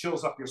stories that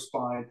chills up your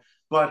spine.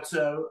 But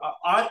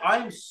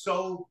I'm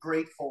so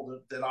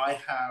grateful that I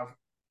have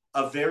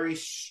a very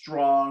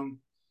strong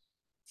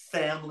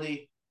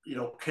family,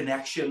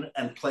 connection,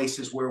 and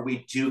places where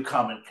we do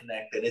come and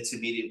connect. And it's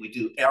immediate. We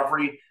do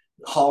every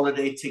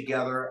holiday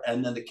together,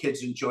 and then the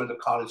kids enjoy the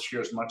cottage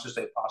here as much as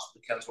they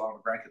possibly can, as well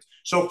as the grandkids.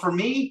 So for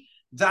me,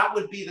 that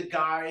would be the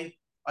guy,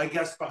 I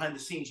guess, behind the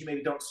scenes you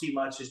maybe don't see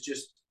much, is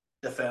just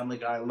the family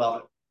guy. I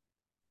love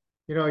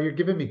it. You're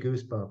giving me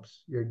goosebumps.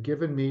 You're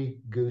giving me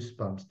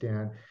goosebumps,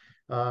 Dan.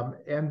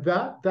 And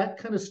that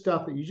kind of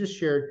stuff that you just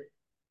shared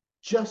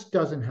just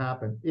doesn't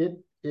happen.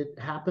 It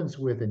happens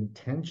with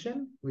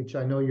intention, which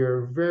I know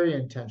you're a very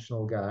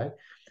intentional guy.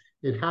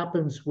 It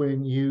happens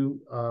when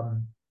you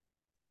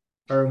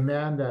are a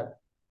man that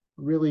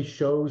really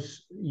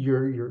shows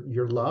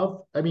your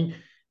love. I mean,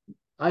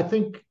 I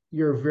think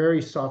you're a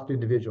very soft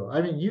individual.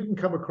 I mean, you can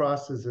come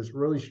across as this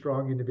really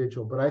strong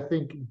individual, but I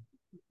think,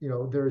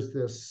 there's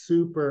this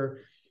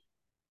super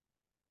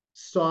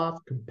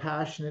soft,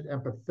 compassionate,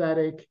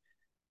 empathetic,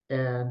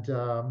 and,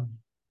 a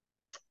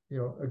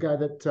guy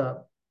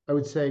that I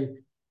would say,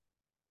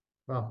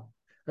 well,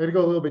 I'm going to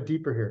go a little bit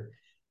deeper here.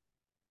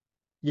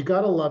 You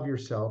got to love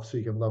yourself so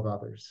you can love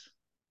others.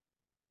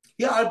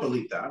 Yeah, I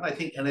believe that. I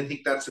think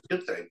that's a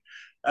good thing.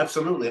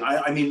 Absolutely.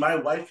 I mean, my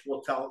wife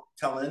will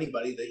tell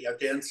anybody that, yeah,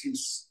 Dan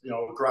seems,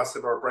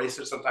 aggressive or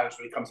abrasive sometimes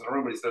when he comes in the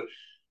room, but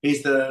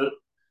he's the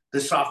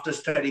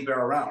softest teddy bear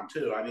around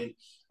too. I mean,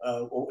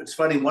 it's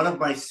funny. One of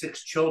my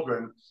 6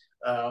 children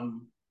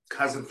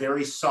has a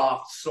very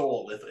soft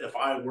soul. If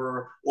I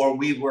were, or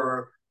we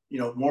were,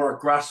 more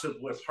aggressive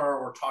with her,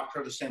 or talk to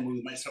her the same way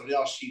we might somebody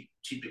else,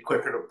 she'd be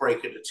quicker to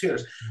break into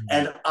tears. Mm-hmm.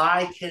 And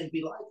I can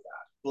be like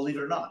that, believe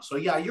it or not. So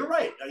yeah, you're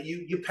right.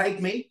 You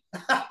pegged me.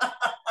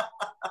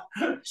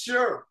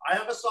 Sure, I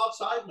have a soft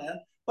side, man,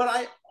 but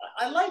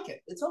I like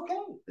it. It's okay.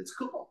 It's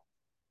cool.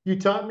 You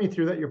taught me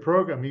through your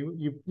program.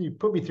 You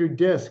put me through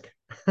DISC.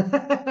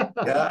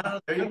 Yeah,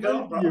 there you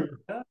go, bro.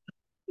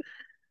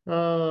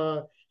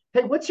 Yeah.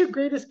 Hey, what's your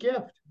greatest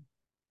gift?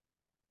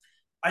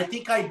 I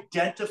think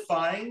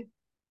identifying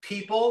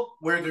people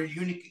where their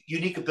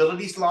unique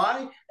abilities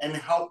lie, and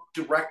help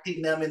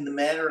directing them in the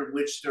manner in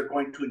which they're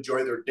going to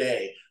enjoy their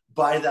day.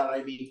 By that,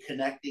 I mean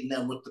connecting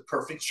them with the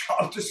perfect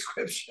job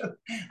description.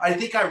 I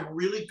think I'm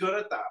really good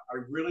at that. I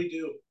really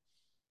do.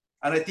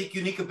 And I think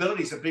unique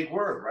ability is a big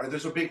word, right?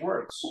 Those are big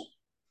words.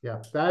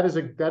 Yeah, that is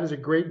a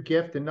great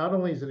gift. And not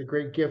only is it a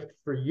great gift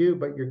for you,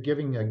 but you're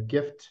giving a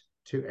gift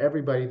to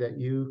everybody that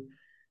you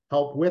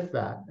help with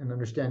that, and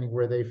understanding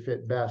where they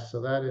fit best.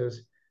 So that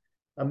is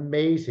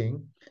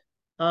amazing.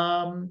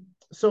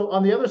 So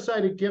on the other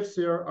side of gifts,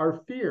 there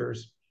are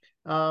fears.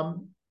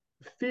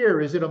 Fear,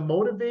 is it a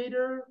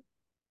motivator?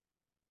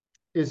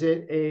 Is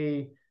it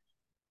a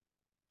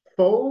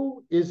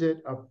foe? Is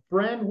it a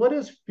friend? What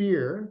is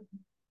fear?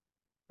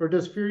 Or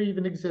does fear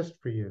even exist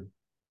for you?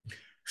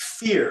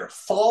 Fear,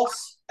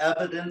 false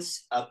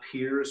evidence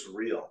appears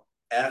real.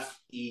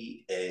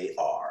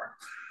 FEAR.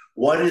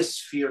 What is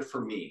fear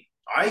for me?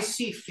 I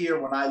see fear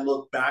when I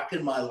look back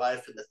in my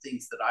life, and the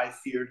things that I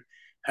feared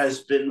has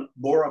been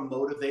more a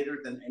motivator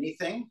than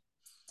anything.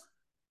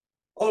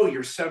 Oh,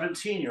 you're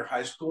 17, your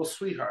high school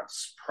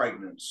sweetheart's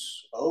pregnant.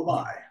 Oh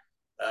my.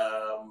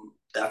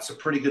 That's a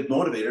pretty good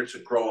motivator to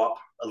grow up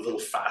a little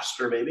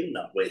faster, maybe,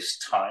 not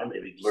waste time,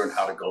 maybe learn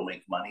how to go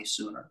make money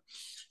sooner.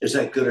 Is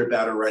that good or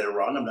bad or right or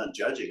wrong? I'm not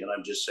judging it.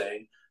 I'm just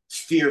saying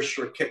fear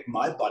sure kicked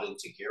my butt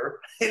into gear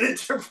in a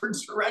different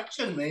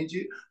direction,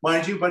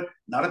 mind you, but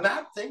not a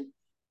bad thing.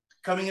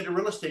 Coming into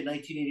real estate in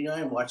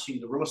 1989,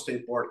 watching the real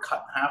estate board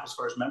cut in half as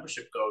far as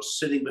membership goes,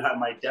 sitting behind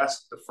my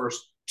desk the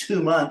first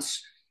 2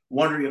 months,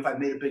 wondering if I'd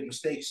made a big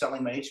mistake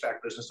selling my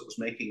HVAC business that was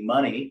making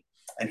money.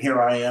 And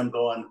here I am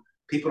going,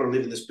 people are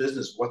leaving this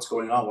business. What's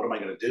going on? What am I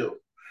going to do?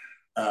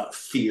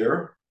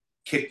 Fear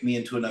kicked me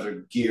into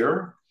another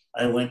gear.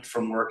 I went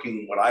from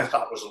working what I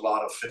thought was a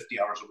lot of 50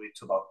 hours a week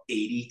to about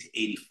 80 to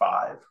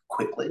 85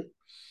 quickly.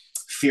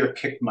 Fear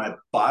kicked my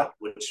butt,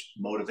 which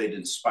motivated,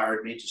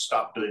 inspired me to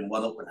stop doing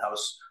one open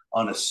house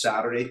on a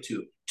Saturday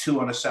to two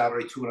on a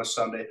Saturday, two on a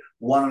Sunday,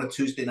 one on a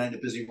Tuesday night in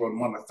a busy road,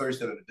 one on a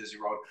Thursday night in a busy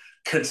road,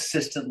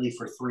 consistently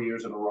for 3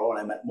 years in a row. And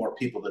I met more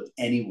people than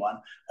anyone.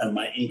 And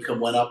my income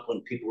went up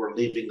when people were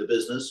leaving the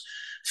business.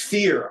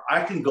 Fear,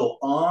 I can go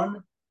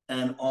on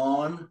and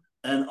on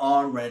and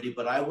on, Randy,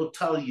 but I will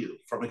tell you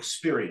from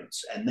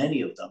experience, and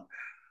many of them,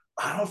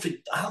 I don't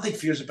think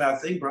fear is a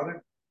bad thing,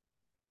 brother.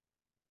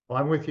 Well,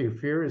 I'm with you.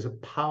 Fear is a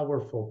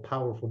powerful,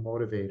 powerful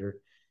motivator,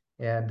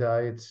 and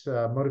it's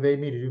motivated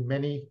me to do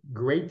many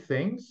great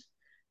things.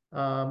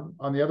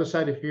 On the other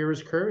side of fear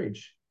is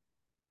courage,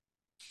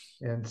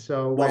 and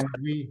so Well,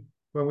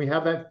 when we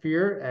have that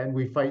fear and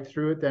we fight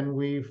through it, then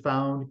we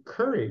found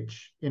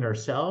courage in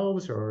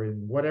ourselves or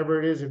in whatever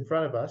it is in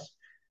front of us.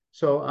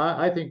 So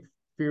I think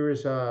fear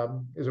is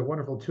a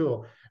wonderful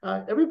tool.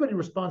 Everybody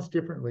responds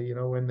differently,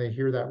 when they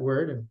hear that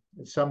word,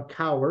 and some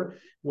cower.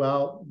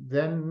 Well,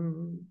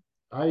 then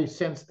I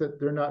sense that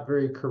they're not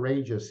very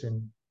courageous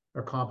in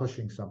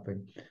accomplishing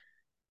something.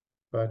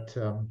 But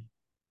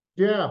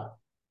yeah,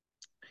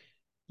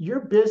 your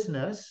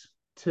business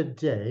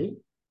today,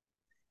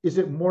 is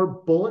it more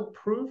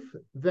bulletproof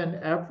than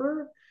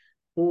ever?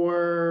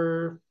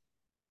 Or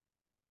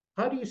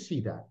how do you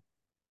see that?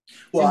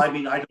 well, And I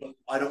mean,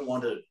 I don't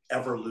want to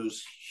ever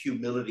lose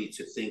humility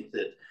to think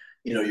that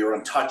you're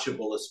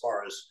untouchable as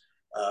far as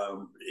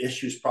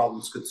issues,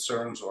 problems,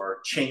 concerns, or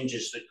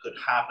changes that could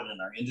happen in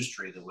our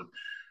industry that would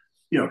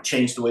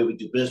change the way we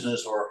do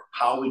business or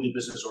how we do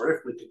business or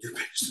if we could do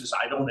business.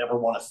 I don't ever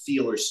want to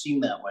feel or seem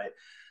that way.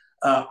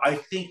 I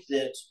think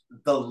that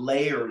the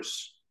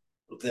layers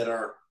that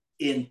are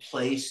in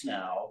place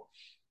now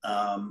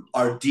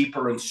are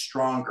deeper and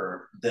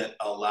stronger that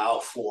allow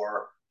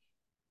for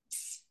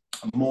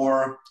a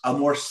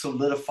more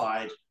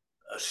solidified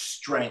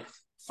strength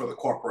for the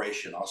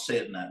corporation. I'll say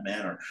it in that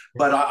manner.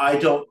 But I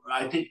don't.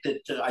 I think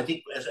that I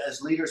think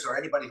as leaders or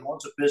anybody who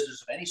owns a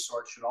business of any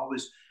sort should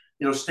always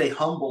stay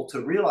humble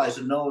to realize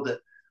and know that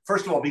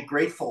first of all be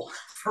grateful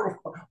for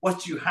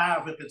what you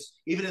have if it's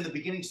even in the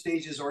beginning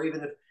stages or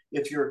even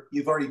if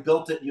you've already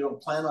built it and you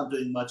don't plan on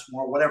doing much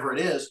more whatever it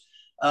is.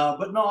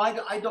 But no,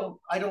 I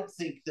don't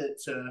think that.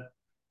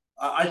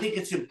 I think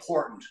it's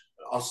important.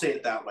 I'll say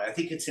it that way. I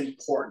think it's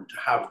important to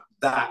have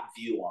that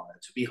view on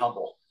it, to be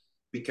humble,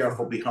 be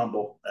careful, be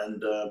humble,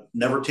 and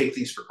never take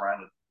things for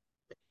granted.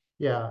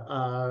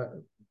 yeah,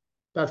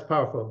 that's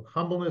powerful.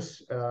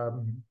 Humbleness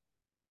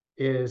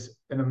is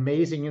an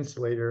amazing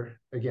insulator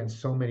against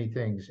so many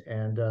things.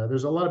 And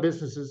there's a lot of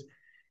businesses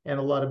and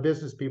a lot of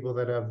business people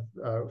that have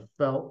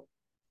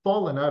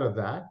fallen out of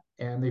that,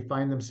 and they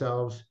find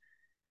themselves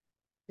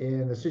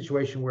in a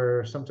situation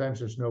where sometimes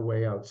there's no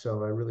way out.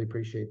 So I really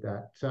appreciate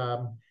that.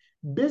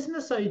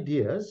 Business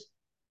ideas.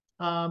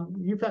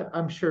 You've had,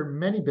 I'm sure,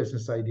 many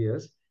business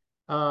ideas.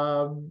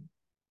 Um,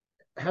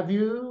 have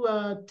you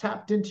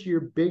tapped into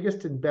your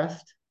biggest and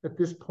best at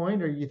this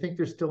point, or you think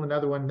there's still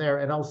another one there?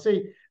 And I'll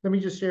say, let me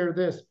just share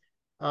this.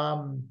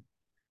 Um,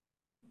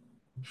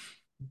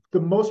 the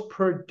most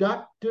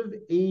productive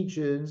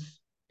ages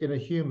in a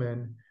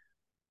human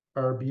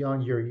are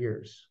beyond your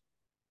years.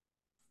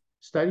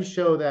 Studies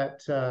show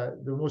that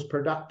the most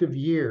productive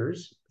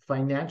years,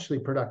 financially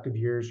productive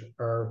years,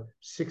 are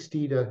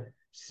 60 to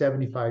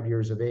 75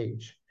 years of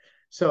age.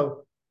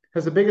 So,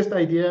 has the biggest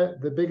idea,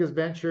 the biggest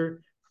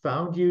venture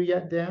found you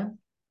yet, Dan?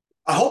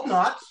 I hope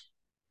not.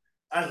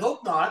 I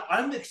hope not.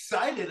 I'm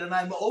excited and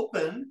I'm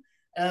open.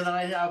 And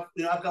I have,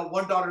 I've got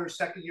one daughter in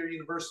second year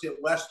university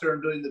at Western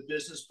doing the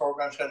business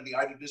program. She's got the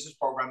IB business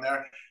program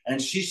there.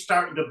 And she's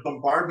starting to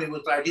bombard me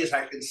with ideas.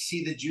 I can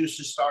see the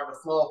juices starting to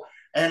flow.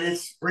 And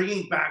it's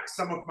bringing back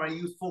some of my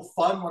youthful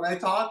fun when I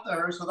talk to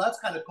her. So that's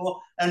kind of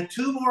cool. And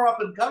two more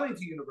up and coming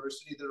to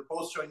university that are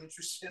both showing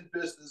interest in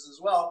business as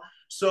well.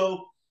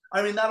 So,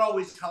 I mean, that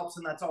always helps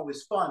and that's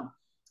always fun.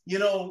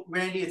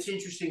 Randy, it's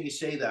interesting you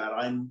say that.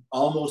 I'm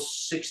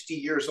almost 60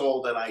 years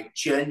old and I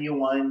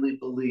genuinely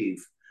believe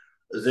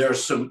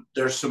there's some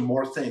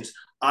more things.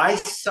 I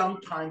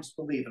sometimes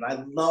believe, and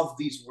I love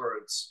these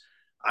words,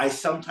 I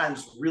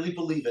sometimes really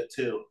believe it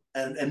too.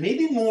 And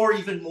maybe more,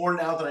 even more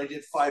now than I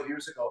did 5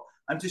 years ago.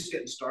 I'm just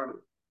getting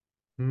started.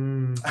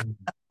 Mm.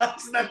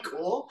 Isn't that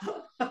cool?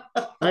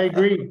 I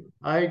agree.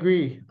 I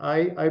agree.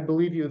 I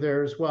believe you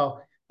there as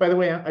well. By the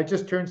way, I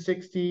just turned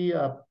 60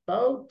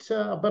 about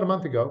a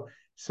month ago.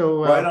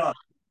 So Right on.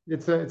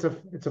 it's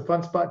a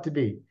fun spot to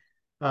be.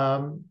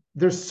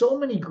 There's so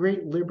many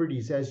great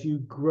liberties as you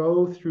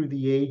grow through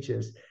the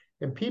ages,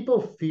 and people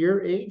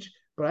fear age,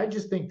 but I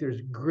just think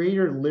there's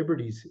greater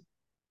liberties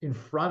in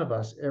front of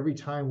us every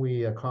time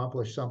we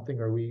accomplish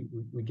something or we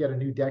get a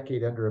new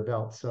decade under a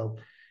belt. So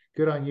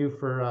good on you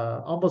for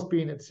almost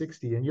being at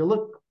 60, and you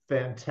look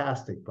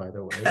fantastic, by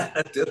the way.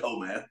 Ditto,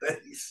 man.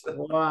 Thanks.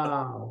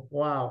 Wow,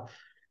 wow,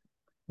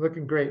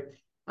 looking great.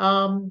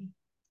 Um,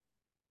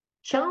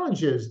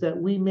 Challenges that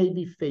we may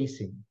be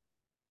facing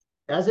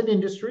as an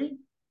industry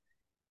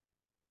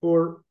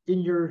or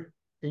in your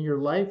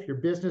life, your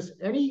business,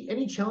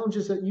 any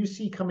challenges that you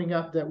see coming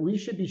up that we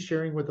should be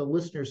sharing with the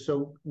listeners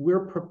so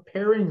we're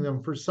preparing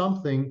them for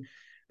something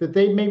that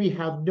they maybe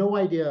have no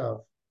idea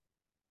of.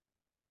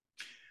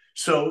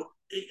 So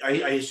I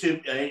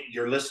assume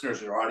your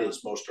listeners, your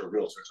audience, most are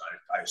realtors.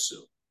 I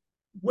assume,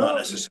 not Well,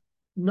 necessarily.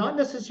 not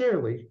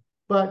necessarily,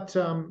 but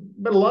a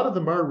lot of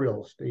them are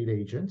real estate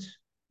agents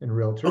and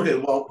realtors. Okay,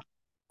 well,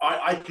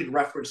 I could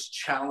reference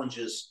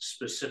challenges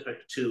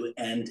specific to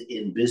and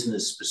in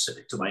business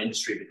specific to my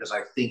industry because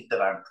I think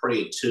that I'm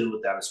pretty attuned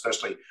with that,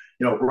 especially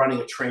running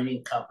a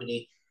training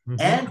company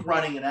and Hmm.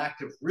 running an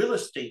active real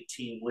estate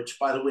team, which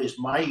by the way is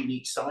my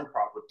unique selling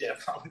prop with Dan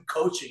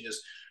coaching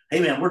is, hey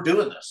man, we're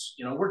doing this.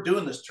 We're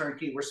doing this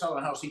turnkey. We're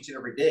selling a house each and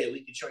every day.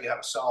 We can show you how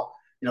to sell.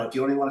 If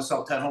you only want to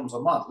sell 10 homes a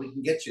month, we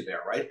can get you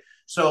there, right?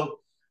 So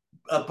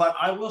but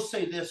I will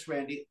say this,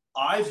 Randy.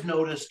 I've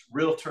noticed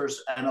realtors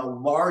and a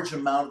large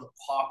amount of the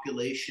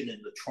population in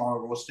the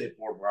Toronto Real Estate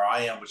Board, where I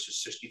am, which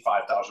is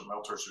 65,000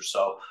 realtors or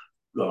so,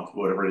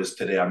 whatever it is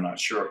today, I'm not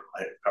sure.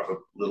 I probably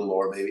a little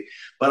lower maybe,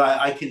 but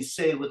I can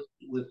say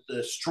with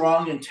the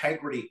strong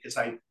integrity because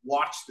I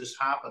watched this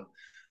happen.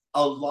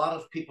 A lot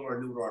of people are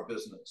new to our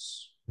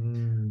business. A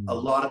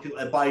Mm. lot of people,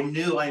 and by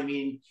new, I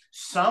mean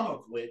some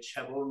of which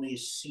have only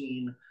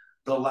seen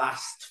the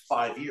last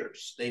 5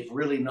 years. They've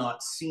really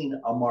not seen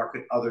a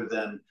market other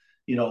than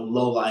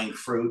low-lying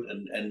fruit,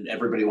 and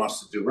everybody wants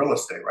to do real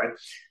estate, right?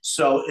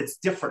 So it's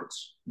different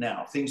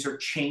now. Things are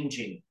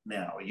changing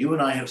now. You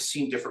and I have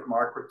seen different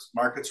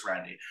markets,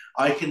 Randy.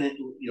 I can,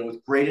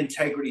 with great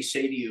integrity,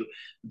 say to you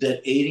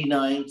that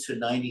 89 to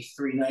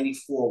 93,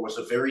 94 was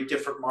a very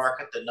different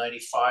market than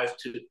 95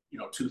 to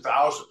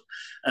 2000,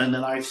 and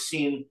then I've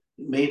seen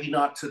maybe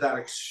not to that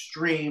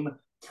extreme,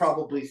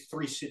 probably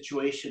three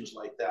situations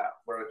like that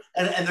where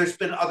and there's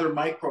been other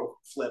micro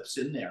flips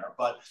in there,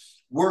 but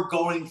we're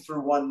going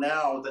through one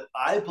now that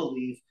I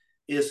believe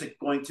is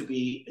going to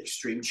be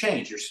extreme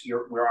change.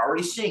 We're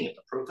already seeing it.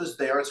 The proof is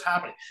there. It's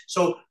happening.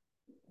 So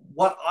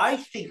what I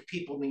think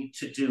people need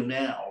to do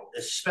now,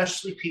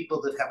 especially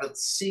people that haven't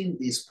seen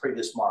these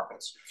previous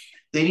markets,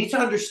 they need to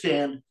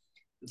understand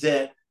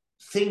that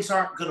things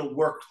aren't going to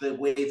work the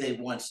way they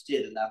once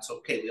did, and that's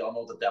okay. We all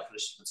know the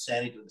definition of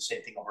insanity: doing the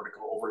same thing over and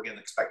over again,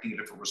 expecting a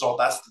different result.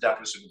 That's the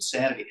definition of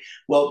insanity.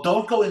 Well,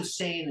 don't go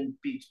insane and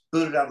be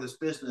booted out of this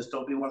business.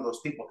 Don't be one of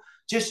those people.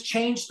 Just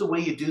change the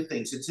way you do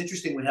things. It's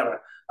interesting. We had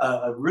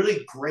a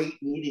really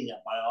great meeting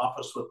at my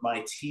office with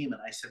my team,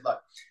 and I said, look,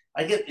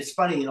 it's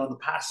funny, in the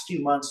past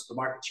few months, the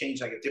market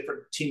changed. I get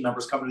different team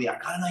members coming to me. I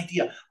got an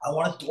idea. I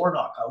want to door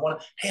knock. I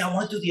want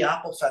to do the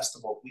Apple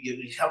Festival.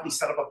 You help me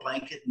set up a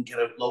blanket and get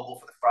a logo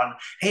for the front.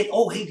 Hey, I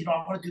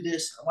want to do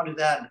this. I want to do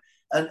that.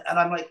 And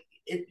I'm like,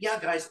 yeah,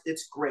 guys,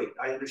 it's great.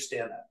 I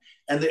understand that.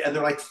 And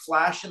they're like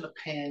flash in the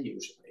pan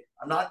usually.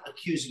 I'm not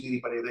accusing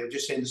anybody. They're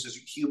just saying this is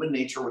human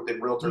nature within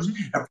realtors Hmm.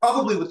 and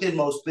probably within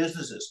most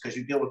businesses because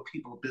you deal with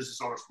people, business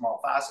owners from all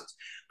facets.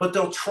 But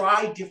they'll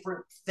try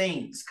different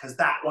things because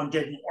that one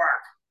didn't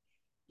work.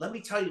 Let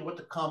me tell you what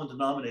the common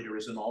denominator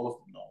is in all of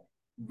them, though.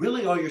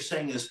 Really, all you're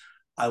saying is,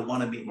 I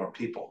want to meet more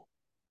people.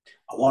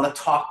 I want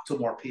to talk to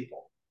more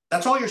people.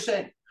 That's all you're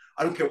saying.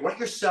 I don't care what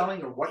you're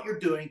selling or what you're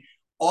doing.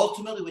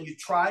 Ultimately, when you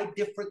try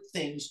different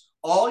things,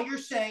 all you're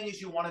saying is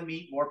you want to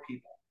meet more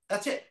people.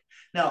 That's it.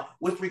 Now,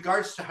 with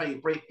regards to how you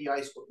break the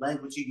ice, what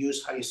language you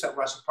use, how you set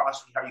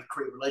reciprocity, how you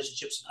create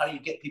relationships, and how you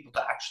get people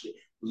to actually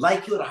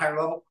like you at a higher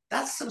level,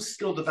 that's some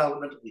skill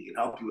development. We can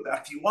help you with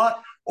that if you want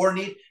or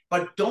need.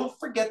 But don't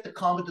forget the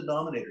common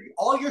denominator.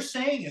 All you're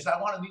saying is,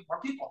 I want to meet more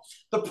people.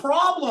 The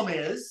problem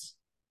is,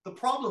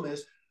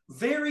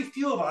 very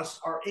few of us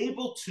are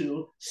able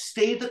to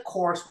stay the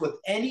course with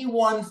any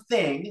one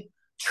thing,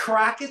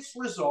 track its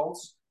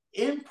results,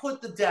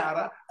 input the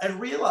data,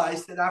 and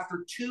realize that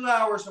after 2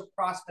 hours of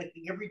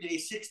prospecting every day,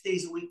 6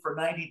 days a week for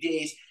 90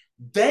 days,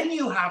 then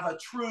you have a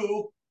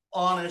true,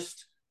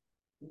 honest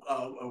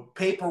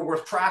paper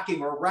worth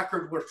tracking or a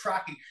record worth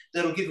tracking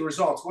that'll give you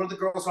results. One of the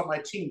girls on my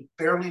team,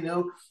 fairly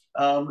new,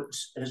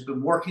 has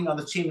been working on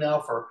the team now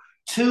for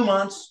 2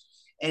 months,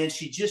 and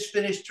she just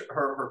finished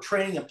her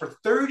training. And for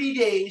 30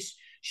 days,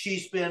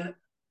 she's been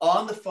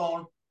on the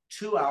phone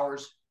 2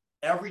 hours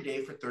every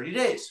day for 30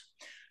 days.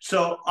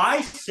 So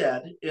I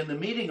said in the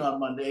meeting on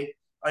Monday,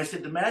 I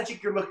said, the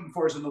magic you're looking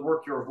for is in the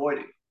work you're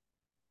avoiding.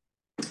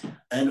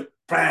 And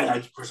bang,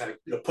 of course, I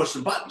pushed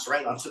some buttons,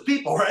 right, on some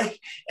people, right?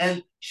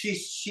 And she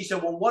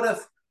said, well, what if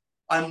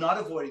I'm not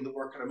avoiding the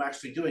work and I'm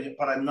actually doing it,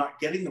 but I'm not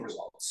getting the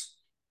results?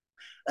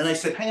 And I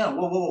said, hang on,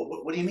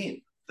 whoa, what do you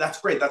mean?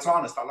 That's great. That's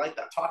honest. I like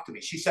that. Talk to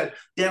me. She said,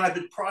 Dan, I've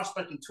been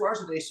prospecting 2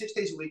 hours a day, 6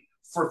 days a week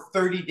for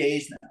 30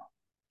 days now.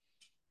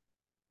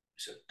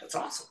 I said, that's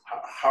awesome.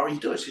 How are you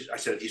doing? I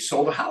said, if you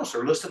sold a house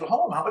or listed a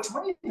home, how much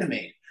money have you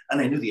made? And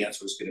I knew the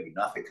answer was going to be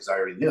nothing because I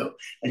already knew.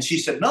 And she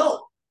said,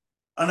 no.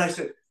 And I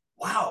said,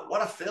 wow,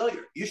 what a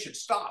failure. You should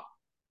stop.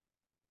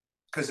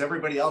 Because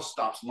everybody else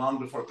stops long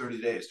before 30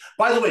 days.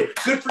 By the way,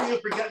 good for you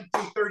for getting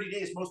through 30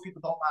 days. Most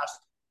people don't last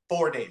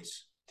 4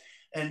 days.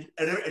 And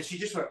she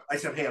just went, I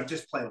said, hey, I'm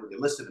just playing with you.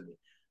 Listen to me.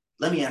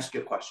 Let me ask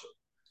you a question.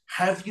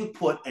 Have you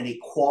put any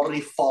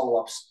quality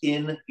follow-ups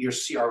in your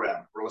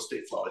CRM, real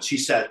estate flow? And she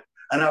said,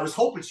 and I was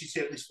hoping she'd say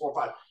at least 4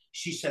 or 5.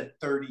 She said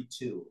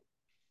 32.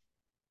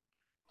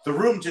 The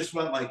room just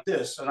went like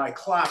this, and I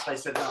clapped. I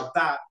said, now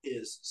that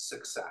is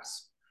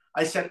success.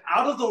 I said,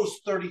 out of those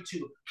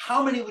 32,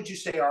 how many would you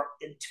say are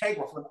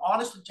integral, from an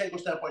honest, integral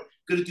standpoint,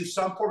 going to do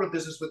some form of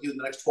business with you in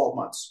the next 12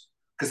 months?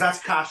 Because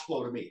that's cash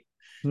flow to me.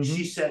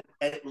 She said,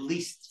 at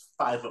least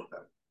 5 of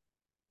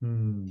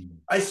them.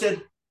 I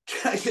said,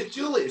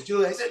 Julie,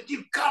 I said,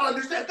 you gotta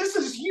understand, this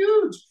is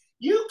huge.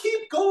 You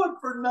keep going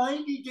for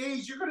 90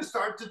 days, you're going to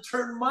start to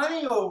turn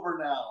money over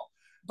now.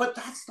 But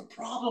that's the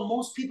problem.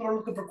 Most people are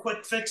looking for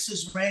quick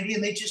fixes, Randy,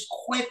 and they just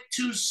quit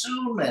too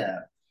soon, man.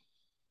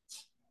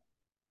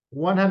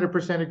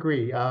 100%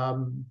 agree.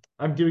 I'm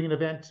doing an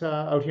event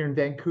out here in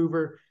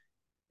Vancouver,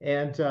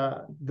 and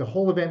the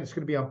whole event is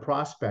going to be on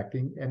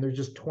prospecting, and there's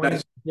just 20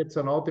 Nice. hits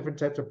on all different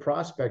types of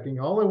prospecting.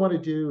 All I want to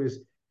do is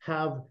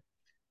have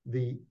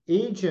the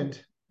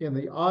agent in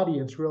the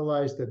audience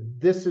realize that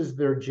this is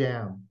their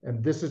jam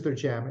and this is their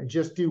jam, and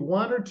just do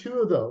 1 or 2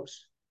 of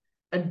those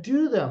and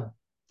do them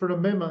for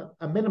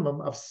a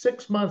minimum of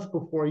 6 months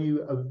before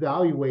you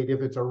evaluate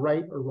if it's a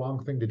right or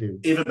wrong thing to do.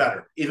 Even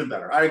better, even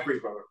better. I agree,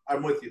 brother.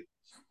 I'm with you.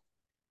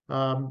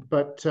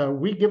 But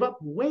we give up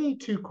way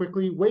too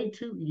quickly, way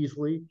too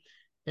easily.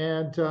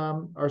 And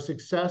our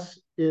success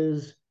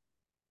is,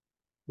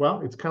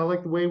 well, it's kind of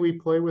like the way we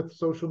play with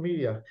social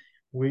media.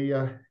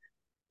 We're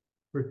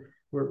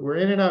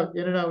in and out,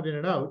 in and out, in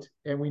and out,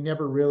 and we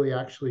never really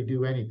actually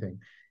do anything.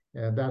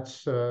 And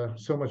that's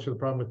so much of the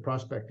problem with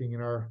prospecting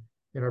in our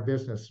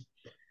business.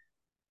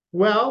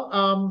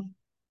 Well,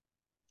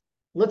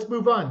 let's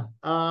move on.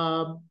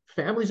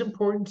 Family's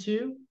important to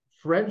you.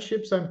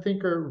 Friendships, I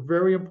think, are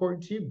very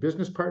important to you.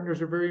 Business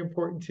partners are very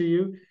important to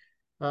you.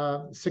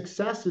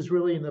 Success is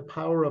really in the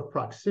power of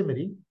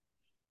proximity.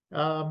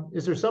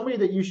 Is there somebody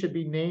that you should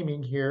be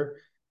naming here?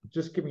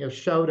 Just give me a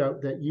shout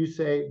out that you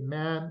say,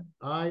 man,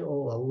 I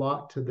owe a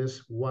lot to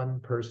this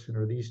one person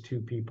or these 2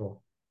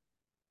 people.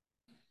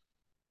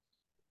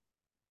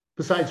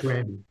 Besides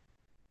Randy.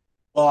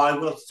 Well, I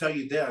will tell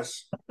you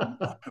this.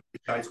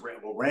 Besides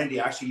Randy,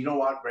 actually, you know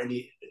what,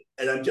 Randy,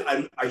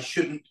 and I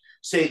shouldn't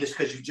say this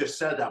because you just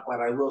said that,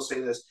 but I will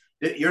say this.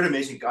 You're an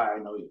amazing guy. I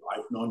know you.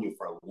 I've known you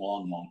for a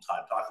long, long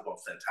time. Talk about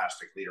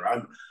fantastic leader.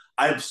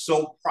 I'm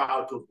so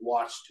proud to have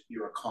watched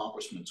your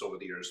accomplishments over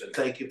the years. And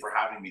thank you for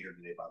having me here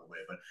today, by the way.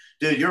 But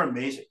dude, you're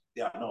amazing.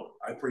 Yeah, no,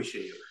 I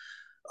appreciate you.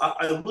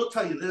 I will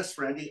tell you this,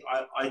 Randy.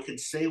 I could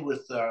say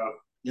with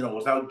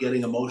without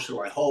getting emotional,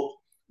 I hope,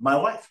 my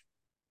wife.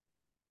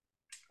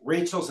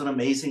 Rachel's an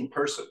amazing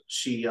person.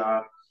 She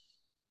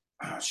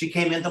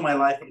came into my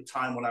life at a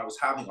time when I was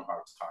having a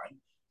hard time,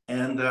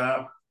 and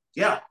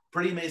yeah,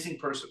 pretty amazing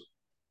person.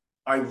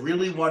 I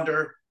really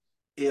wonder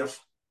if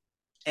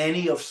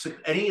any of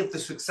the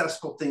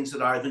successful things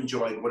that I've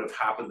enjoyed would have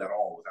happened at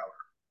all without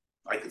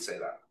her. I could say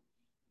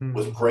that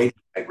with great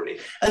integrity.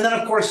 And then,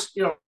 of course,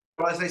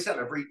 as I said,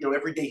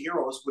 everyday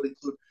heroes would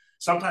include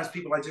sometimes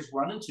people I just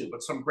run into,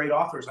 but some great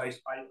authors I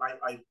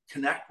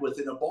connect with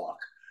in a book.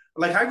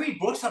 Like I read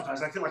books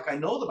sometimes, I feel like I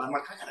know them. I'm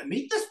like, I gotta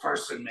meet this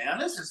person, man.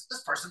 This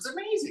person's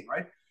amazing,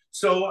 right?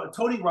 So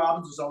Tony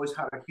Robbins has always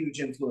had a huge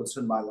influence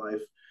in my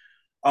life.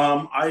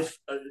 I've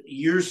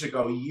years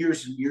and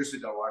years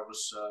ago, I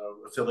was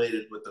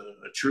affiliated with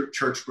a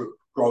church group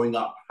growing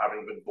up,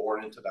 having been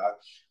born into that.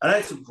 And I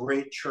had some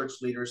great church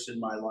leaders in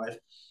my life.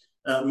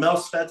 Mel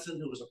Svensson,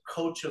 who was a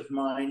coach of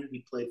mine,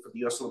 he played for the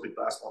U.S. Olympic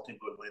basketball team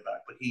going way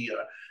back, but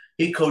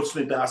he coached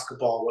me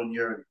basketball one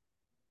year. And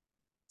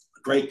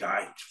great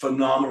guy,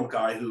 phenomenal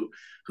guy who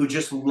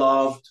just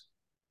loved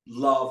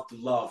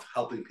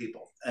helping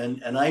people.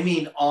 And I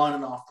mean on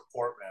and off the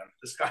court, man.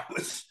 This guy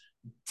was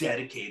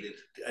dedicated.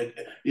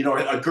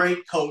 A great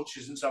coach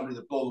isn't somebody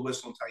that blow the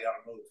whistle and tell you how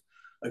to move.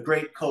 A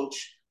great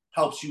coach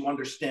helps you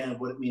understand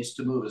what it means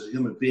to move as a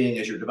human being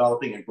as you're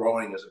developing and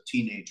growing as a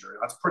teenager.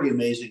 That's pretty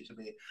amazing to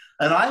me.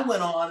 And I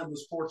went on and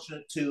was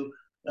fortunate to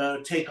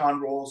take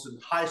on roles in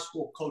high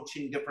school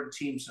coaching different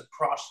teams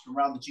across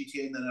around the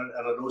GTA, and then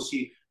at an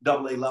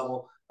OCAA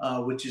level,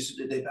 which is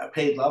a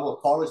paid level,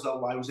 college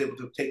level. I was able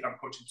to take on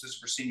coaching position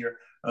for senior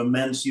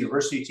men's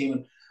university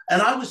team.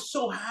 And I was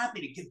so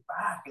happy to give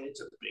back.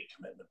 It's a big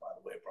commitment, by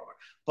the way, brother.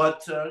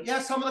 But yeah,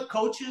 some of the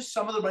coaches,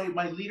 some of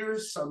my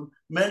leaders, some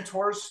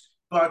mentors,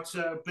 but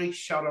big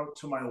shout out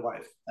to my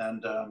wife.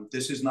 And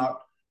this is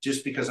not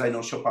just because I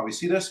know she'll probably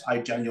see this. I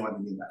genuinely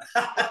mean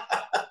that.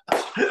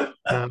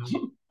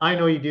 I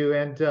know you do.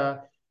 And,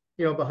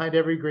 behind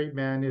every great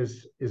man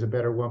is a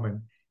better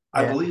woman.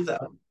 I believe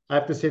that. I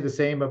have to say the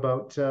same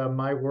about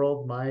my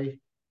world, my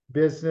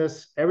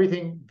business.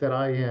 Everything that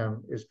I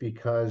am is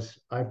because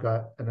I've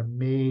got an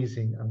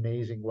amazing,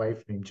 amazing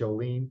wife named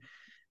Jolene.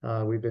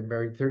 We've been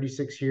married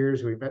 36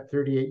 years. We've met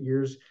 38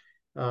 years.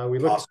 We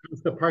look Awesome.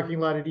 at the parking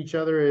lot at each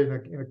other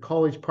in a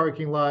college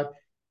parking lot,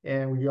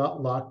 and we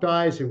locked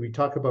eyes and we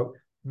talk about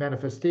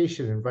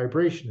manifestation and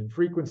vibration and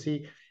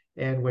frequency.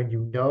 And when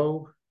you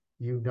know,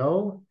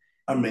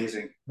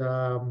 amazing.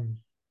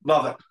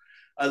 Love it.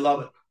 I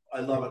love it. I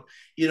love it.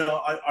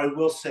 I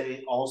will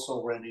say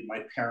also, Randy,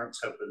 my parents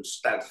have been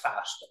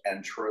steadfast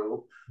and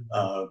true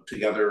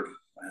together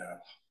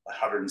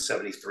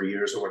 173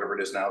 years or whatever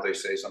it is now, they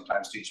say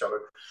sometimes to each other.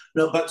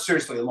 No, but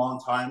seriously, a long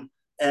time.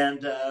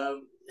 And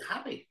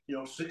happy,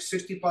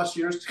 60 plus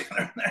years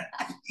together.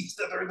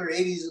 They're in their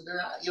 80s and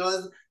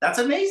they're, that's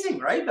amazing,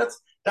 right?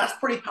 That's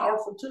pretty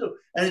powerful too.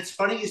 And it's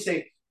funny you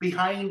say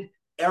behind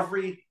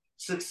every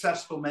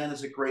successful man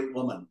is a great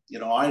woman.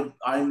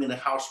 I'm in a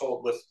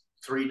household with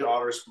three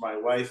daughters for my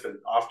wife, and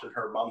often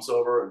her mom's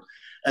over,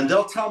 and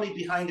they'll tell me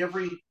behind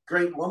every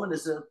great woman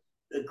is a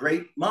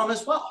great mom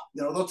as well.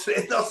 They'll say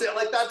it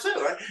like that too,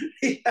 right?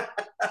 Yeah.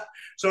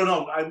 So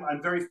no,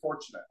 I'm very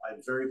fortunate. I'm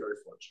very, very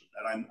fortunate,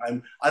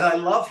 and I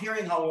love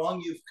hearing how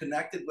long you've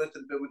connected with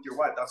and been with your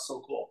wife. That's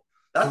so cool.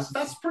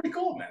 That's pretty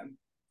cool, man.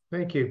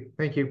 Thank you,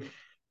 thank you.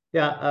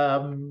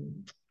 Yeah,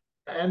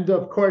 and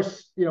of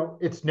course,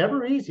 it's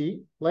never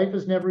easy. Life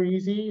is never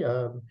easy.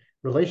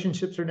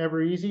 Relationships are never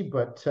easy,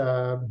 but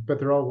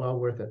they're all well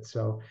worth it.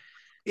 So,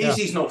 yeah,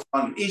 easy is no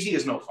fun. Easy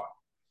is no fun.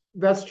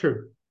 That's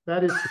true.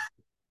 That is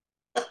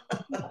true.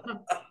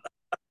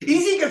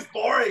 Easy gets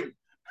boring.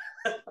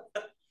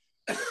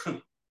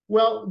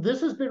 Well, this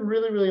has been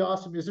really, really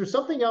awesome. Is there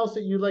something else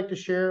that you'd like to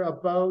share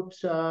about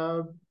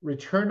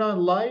return on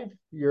life,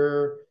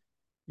 your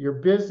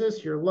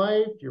business, your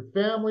life, your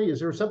family?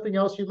 Is there something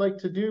else you'd like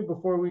to do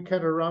before we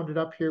kind of round it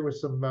up here with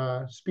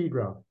some speed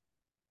round?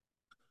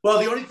 Well,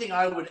 the only thing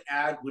I would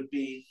add would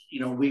be,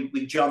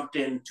 we jumped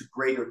into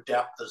greater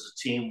depth as a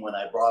team when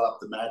I brought up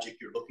the magic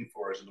you're looking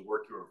for is in the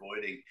work you're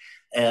avoiding.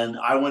 And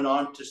I went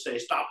on to say,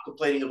 stop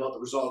complaining about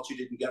the results you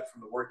didn't get from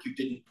the work you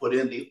didn't put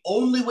in. The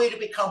only way to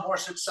become more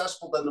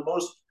successful than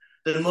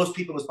most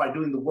people is by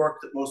doing the work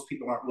that most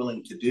people aren't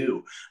willing to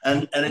do.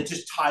 And it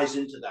just ties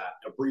into that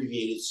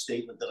abbreviated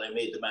statement that I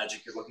made, the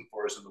magic you're looking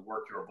for is in the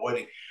work you're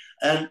avoiding.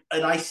 And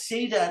I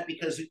say that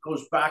because it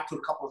goes back to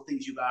a couple of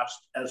things you've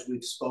asked as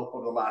we've spoke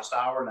over the last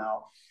hour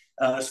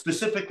now,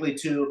 specifically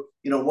to,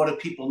 what do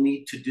people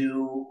need to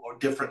do or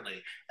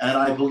differently? And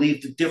I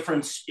believe the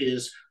difference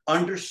is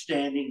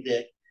understanding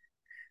that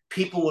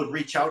people would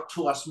reach out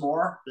to us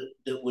more,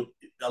 that would,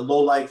 a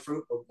low-lying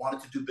fruit would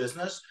want to do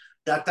business.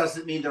 That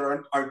doesn't mean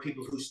there aren't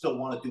people who still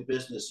want to do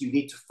business. You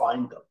need to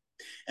find them.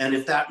 And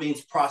if that means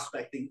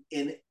prospecting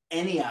in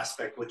any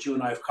aspect, which you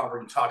and I have covered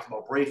and talked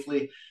about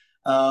briefly,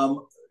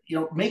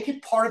 make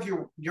it part of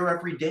your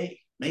everyday.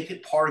 Make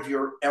it part of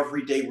your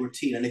everyday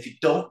routine. And if you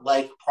don't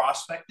like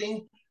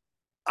prospecting,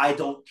 I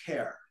don't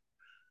care.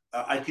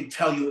 I can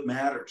tell you it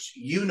matters.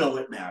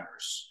 It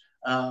matters.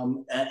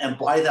 And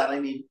by that,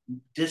 I mean,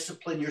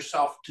 discipline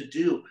yourself to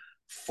do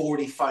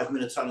 45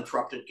 minutes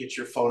uninterrupted, get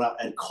your phone up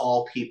and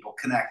call people,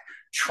 connect.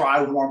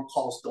 Try warm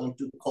calls. Don't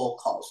do cold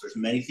calls. There's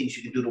many things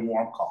you can do to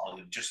warm call.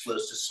 You just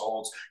list the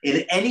souls.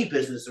 In any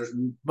business,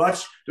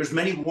 there's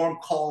many warm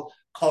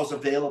calls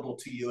available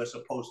to you as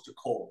opposed to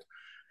cold.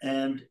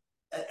 And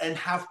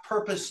have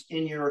purpose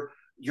in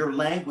your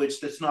language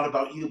that's not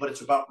about you, but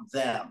it's about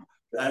them.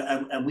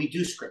 And we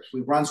do scripts.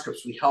 We run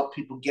scripts. We help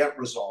people get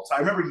results. I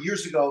remember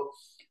years ago,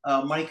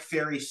 Mike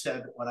Ferry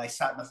said when I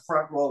sat in the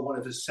front row of one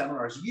of his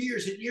seminars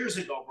years and years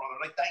ago, brother,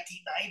 like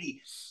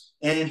 1990,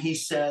 and he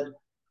said,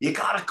 you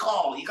gotta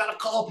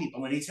call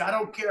people. And he said, I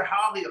don't care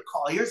how you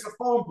call. Here's the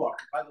phone book.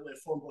 By the way, a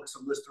phone book's a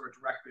list or a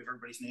directory of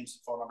everybody's names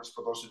and phone numbers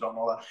for those who don't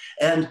know that.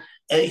 And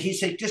he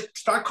said, just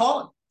start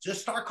calling.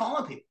 Just start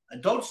calling people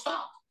and don't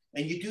stop.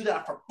 And you do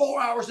that for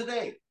 4 hours a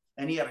day.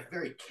 And he had a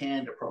very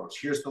canned approach.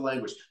 Here's the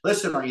language.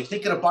 Listen, are you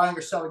thinking of buying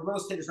or selling real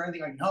estate? Is there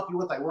anything I can help you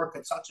with? I work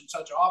at such and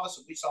such office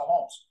and we sell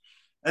homes.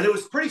 And it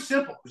was pretty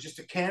simple. It was just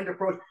a canned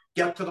approach,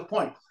 get to the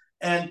point.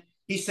 And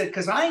he said,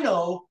 because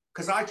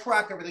I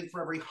track everything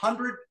for every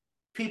 100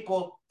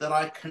 people that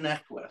I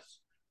connect with,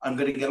 I'm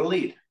going to get a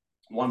lead,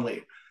 one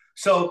lead.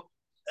 So,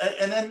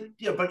 and then,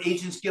 but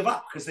agents give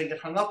up because they get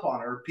hung up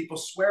on it or people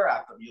swear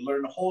at them. You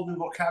learn a whole new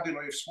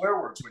vocabulary of swear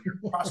words when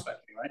you're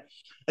prospecting, right?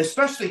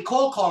 Especially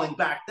cold calling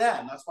back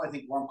then. That's why I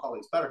think warm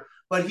calling is better.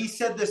 But he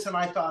said this and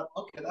I thought,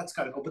 okay, that's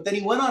kind of cool. But then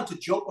he went on to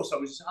joke with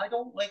somebody. He said, I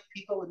don't like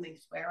people when they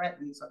swear at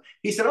me.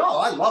 He said, oh,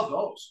 I love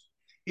those.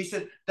 He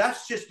said,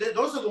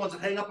 those are the ones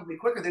that hang up on me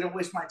quicker. They don't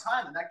waste my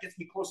time. And that gets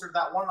me closer to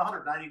that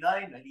 100,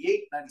 99,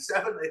 98,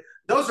 97.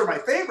 Those are my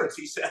favorites,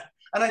 he said.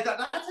 And I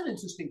thought, that's an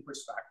interesting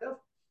perspective,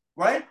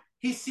 right?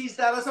 He sees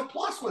that as a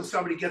plus when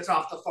somebody gets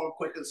off the phone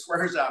quick and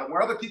swears at him,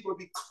 where other people would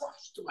be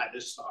crushed by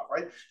this stuff,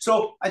 right?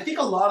 So I think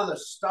a lot of the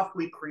stuff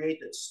we create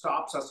that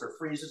stops us or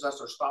freezes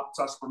us or stops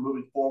us from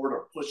moving forward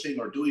or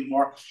pushing or doing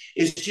more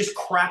is just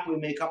crap we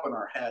make up in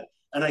our head.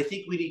 And I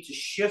think we need to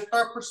shift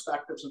our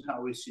perspectives on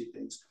how we see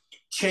things,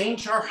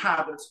 change our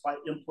habits by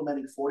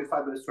implementing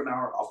 45 minutes to an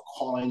hour of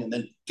calling, and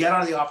then get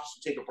out of the office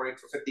and take a break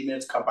for 50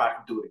 minutes, come back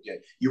and do it again.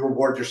 You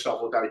reward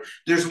yourself with that.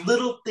 There's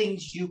little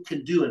things you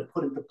can do and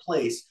put into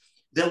place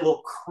that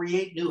will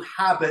create new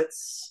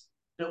habits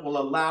that will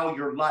allow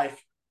your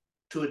life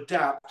to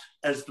adapt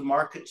as the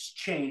markets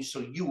change so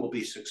you will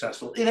be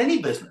successful in any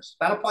business.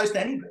 That applies to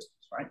any business,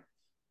 right?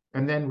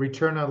 And then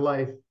return on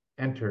life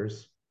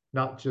enters,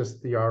 not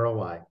just the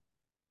ROI.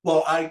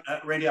 Well,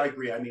 Randy, I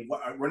agree. I mean,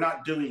 we're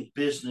not doing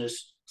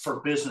business for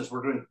business.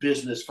 We're doing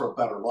business for a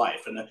better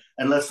life.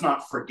 And let's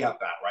not forget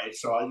that, right?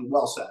 So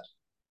well said.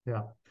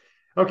 Yeah.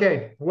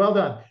 Okay, well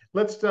done.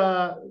 Let's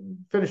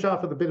finish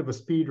off with a bit of a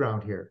speed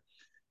round here.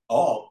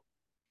 Oh,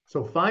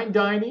 So fine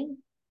dining,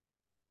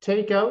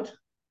 takeout,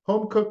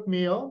 home cooked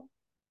meal,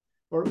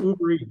 or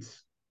Uber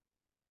Eats.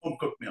 home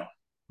cooked meal.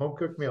 Home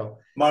cooked meal.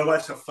 My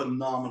wife's a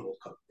phenomenal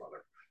cook,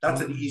 brother.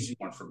 That's an Mm. easy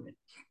one for me.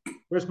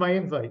 Where's my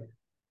invite?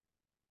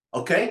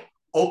 Okay,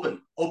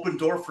 open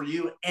door for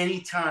you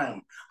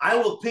anytime. I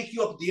will pick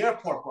you up at the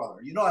airport,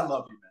 brother. You know I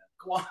love you, man.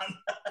 Go on.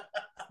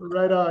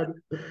 Right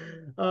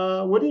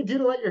on. What do you do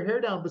to let your hair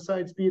down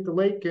besides be at the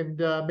lake and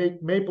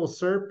make maple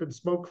syrup and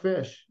smoke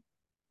fish?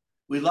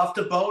 We love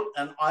to boat,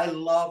 and I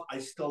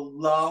still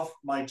love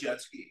my jet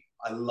ski.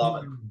 I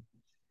love it. Mm.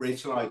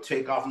 Rachel and I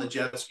take off on the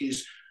jet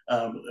skis.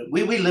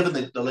 We live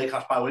in the Lake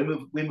House Pilot.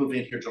 We move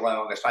in here July,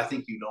 August. I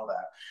think you know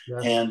that,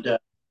 Yes. and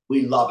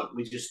we love it.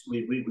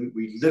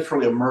 We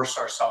literally immerse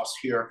ourselves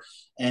here,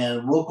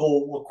 and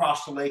we'll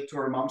cross the lake to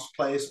her mom's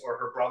place or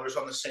her brother's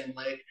on the same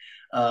lake.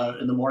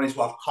 In the mornings,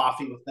 we'll have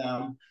coffee with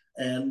them,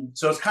 and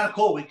so it's kind of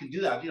cool. We can do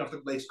that. If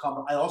the lake's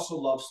calm. I also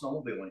love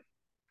snowmobiling.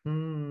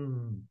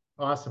 Mm.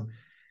 Awesome.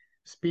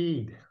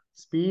 Speed.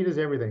 Speed is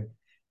everything.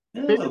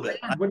 Yeah, a little Favorite bit.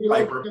 I'm band? What do you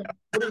like?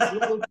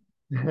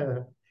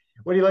 hyper.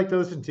 What do you like to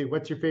listen to?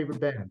 What's your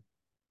favorite band?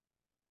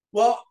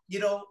 Well,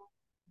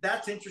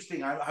 that's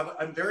interesting.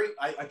 I'm very,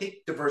 I think,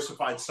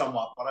 diversified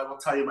somewhat, but I will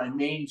tell you my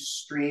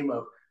mainstream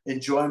of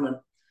enjoyment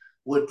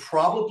would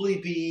probably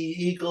be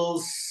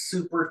Eagles,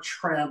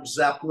 Supertramp,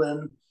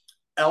 Zeppelin,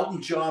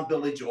 Elton John,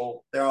 Billy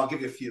Joel. There, I'll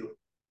give you a few.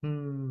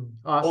 Old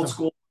Awesome.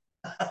 school.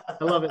 I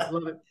love it.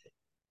 Love it.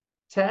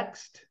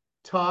 Text,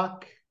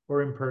 talk,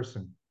 or in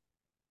person?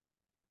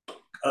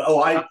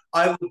 Oh,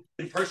 I would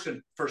in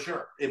person for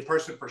sure. In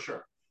person for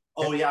sure.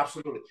 Oh yeah,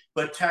 absolutely.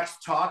 But text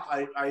talk,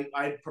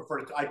 I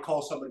prefer to. I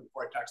call somebody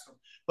before I text them.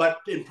 But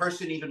in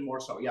person, even more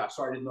so. Yeah.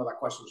 Sorry, I didn't know that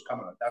question was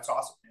coming. That's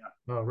awesome.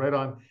 Yeah. Oh, right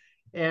on.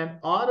 And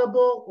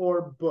Audible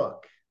or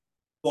book?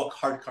 Book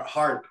hard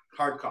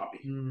copy,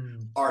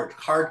 Mm,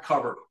 hard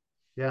cover.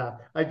 yeah,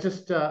 I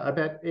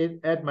met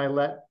Ed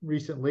Milet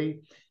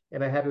recently,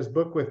 and I had his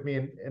book with me.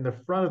 And in the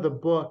front of the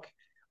book,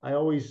 I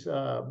always,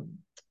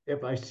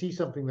 if I see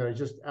something that I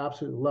just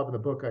absolutely love in the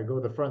book, I go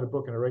to the front of the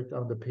book and I write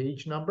down the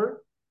page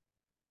number,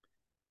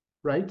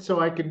 right? So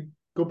I can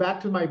go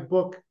back to my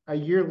book a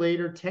year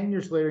later, 10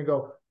 years later, and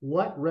go,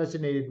 what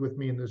resonated with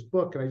me in this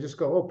book? And I just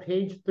go, oh,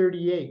 page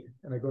 38,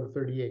 and I go to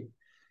 38.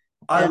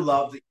 I And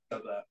love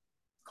of that.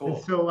 And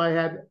Cool. so I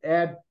had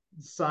Ed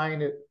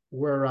sign it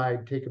where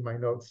I'd taken my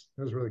notes.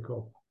 It was really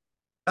cool.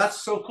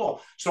 That's so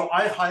cool. So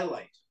I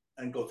highlight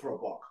and go through a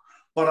book,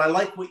 but I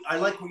like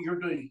what you're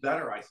doing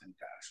better. I think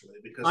actually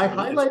because I it's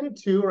highlight it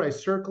too, or I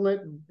circle it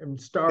and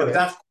yeah, star but it.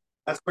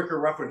 that's quicker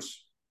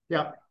reference.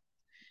 Yeah. Yeah.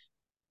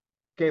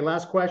 Okay,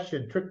 last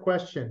question, trick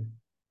question.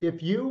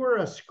 If you were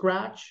a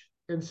scratch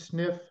and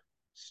sniff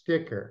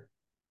sticker,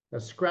 a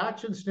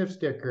scratch and sniff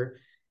sticker,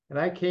 and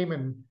I came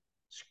and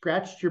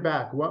scratched your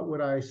back, what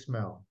would I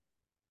smell?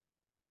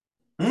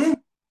 Hmm?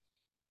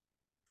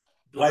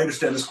 Do I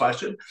understand this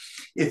question?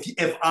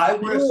 If I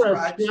were You a were a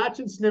scratch, scratch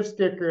and sniff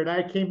sticker, and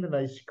I came and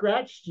I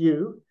scratched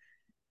you.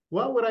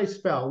 What would I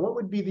smell? What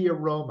would be the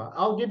aroma?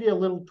 I'll give you a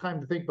little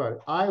time to think about it.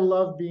 I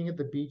love being at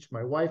the beach.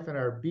 My wife and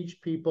I are beach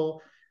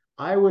people.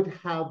 I would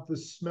have the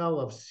smell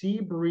of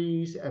sea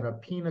breeze and a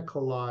pina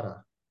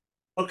colada.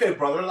 okay,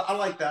 brother, I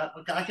like that.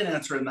 Okay, I can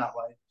answer in that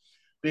way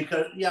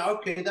because yeah,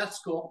 okay, that's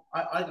cool.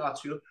 I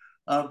got you.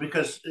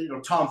 Because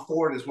Tom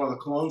Ford is one of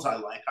the colognes I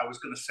like. I was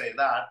going to say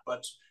that,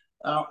 but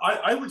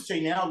I would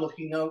say now,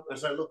 looking out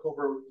as I look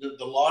over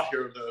the lot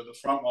here, the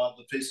front lot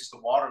that faces the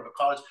water of the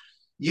cottage,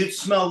 you'd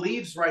smell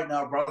leaves right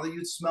now, brother.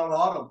 You'd smell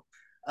autumn.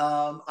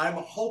 I'm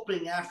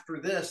hoping after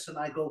this, and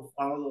I go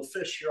on a little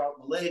fish here out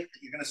in the lake, that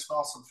you're going to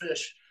smell some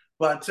fish.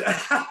 But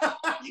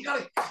you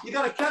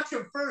gotta catch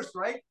them first,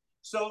 right?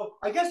 So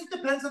I guess it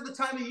depends on the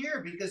time of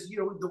year because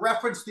the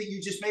reference that you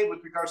just made with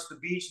regards to the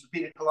beach, the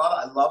pina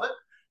colada, I love it.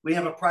 We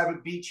have a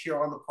private beach here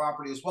on the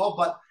property as well.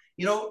 But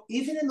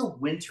even in the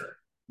winter,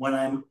 when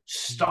I'm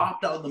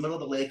stopped out in the middle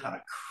of the lake on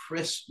a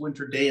crisp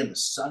winter day and the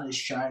sun is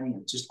shining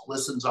and just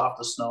glistens off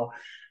the snow,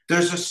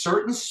 there's a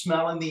certain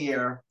smell in the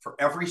air for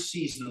every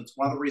season. It's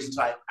one of the reasons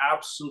I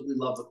absolutely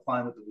love the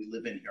climate that we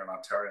live in here in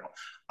Ontario.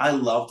 I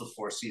love the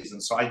four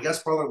seasons. So I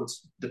guess, brother, it would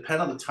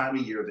depend on the time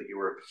of year that you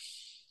were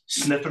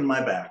sniffing my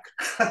back.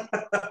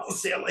 I'll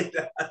say it like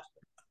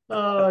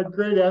that.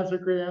 Great answer.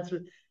 Great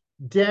answer.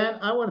 Dan,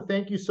 I want to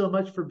thank you so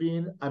much for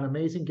being an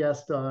amazing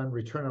guest on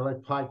Return on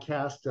Life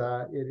podcast.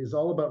 It is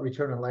all about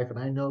return on life, and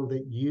I know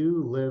that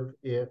you live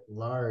it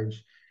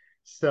large.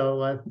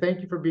 So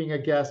thank you for being a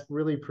guest.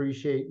 Really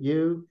appreciate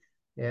you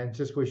and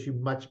just wish you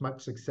much,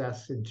 much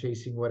success in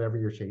chasing whatever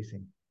you're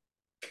chasing.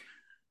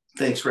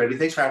 Thanks, Randy.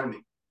 Thanks for having me.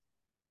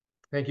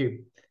 Thank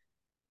you.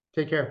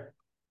 Take care.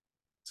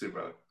 See you,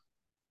 brother.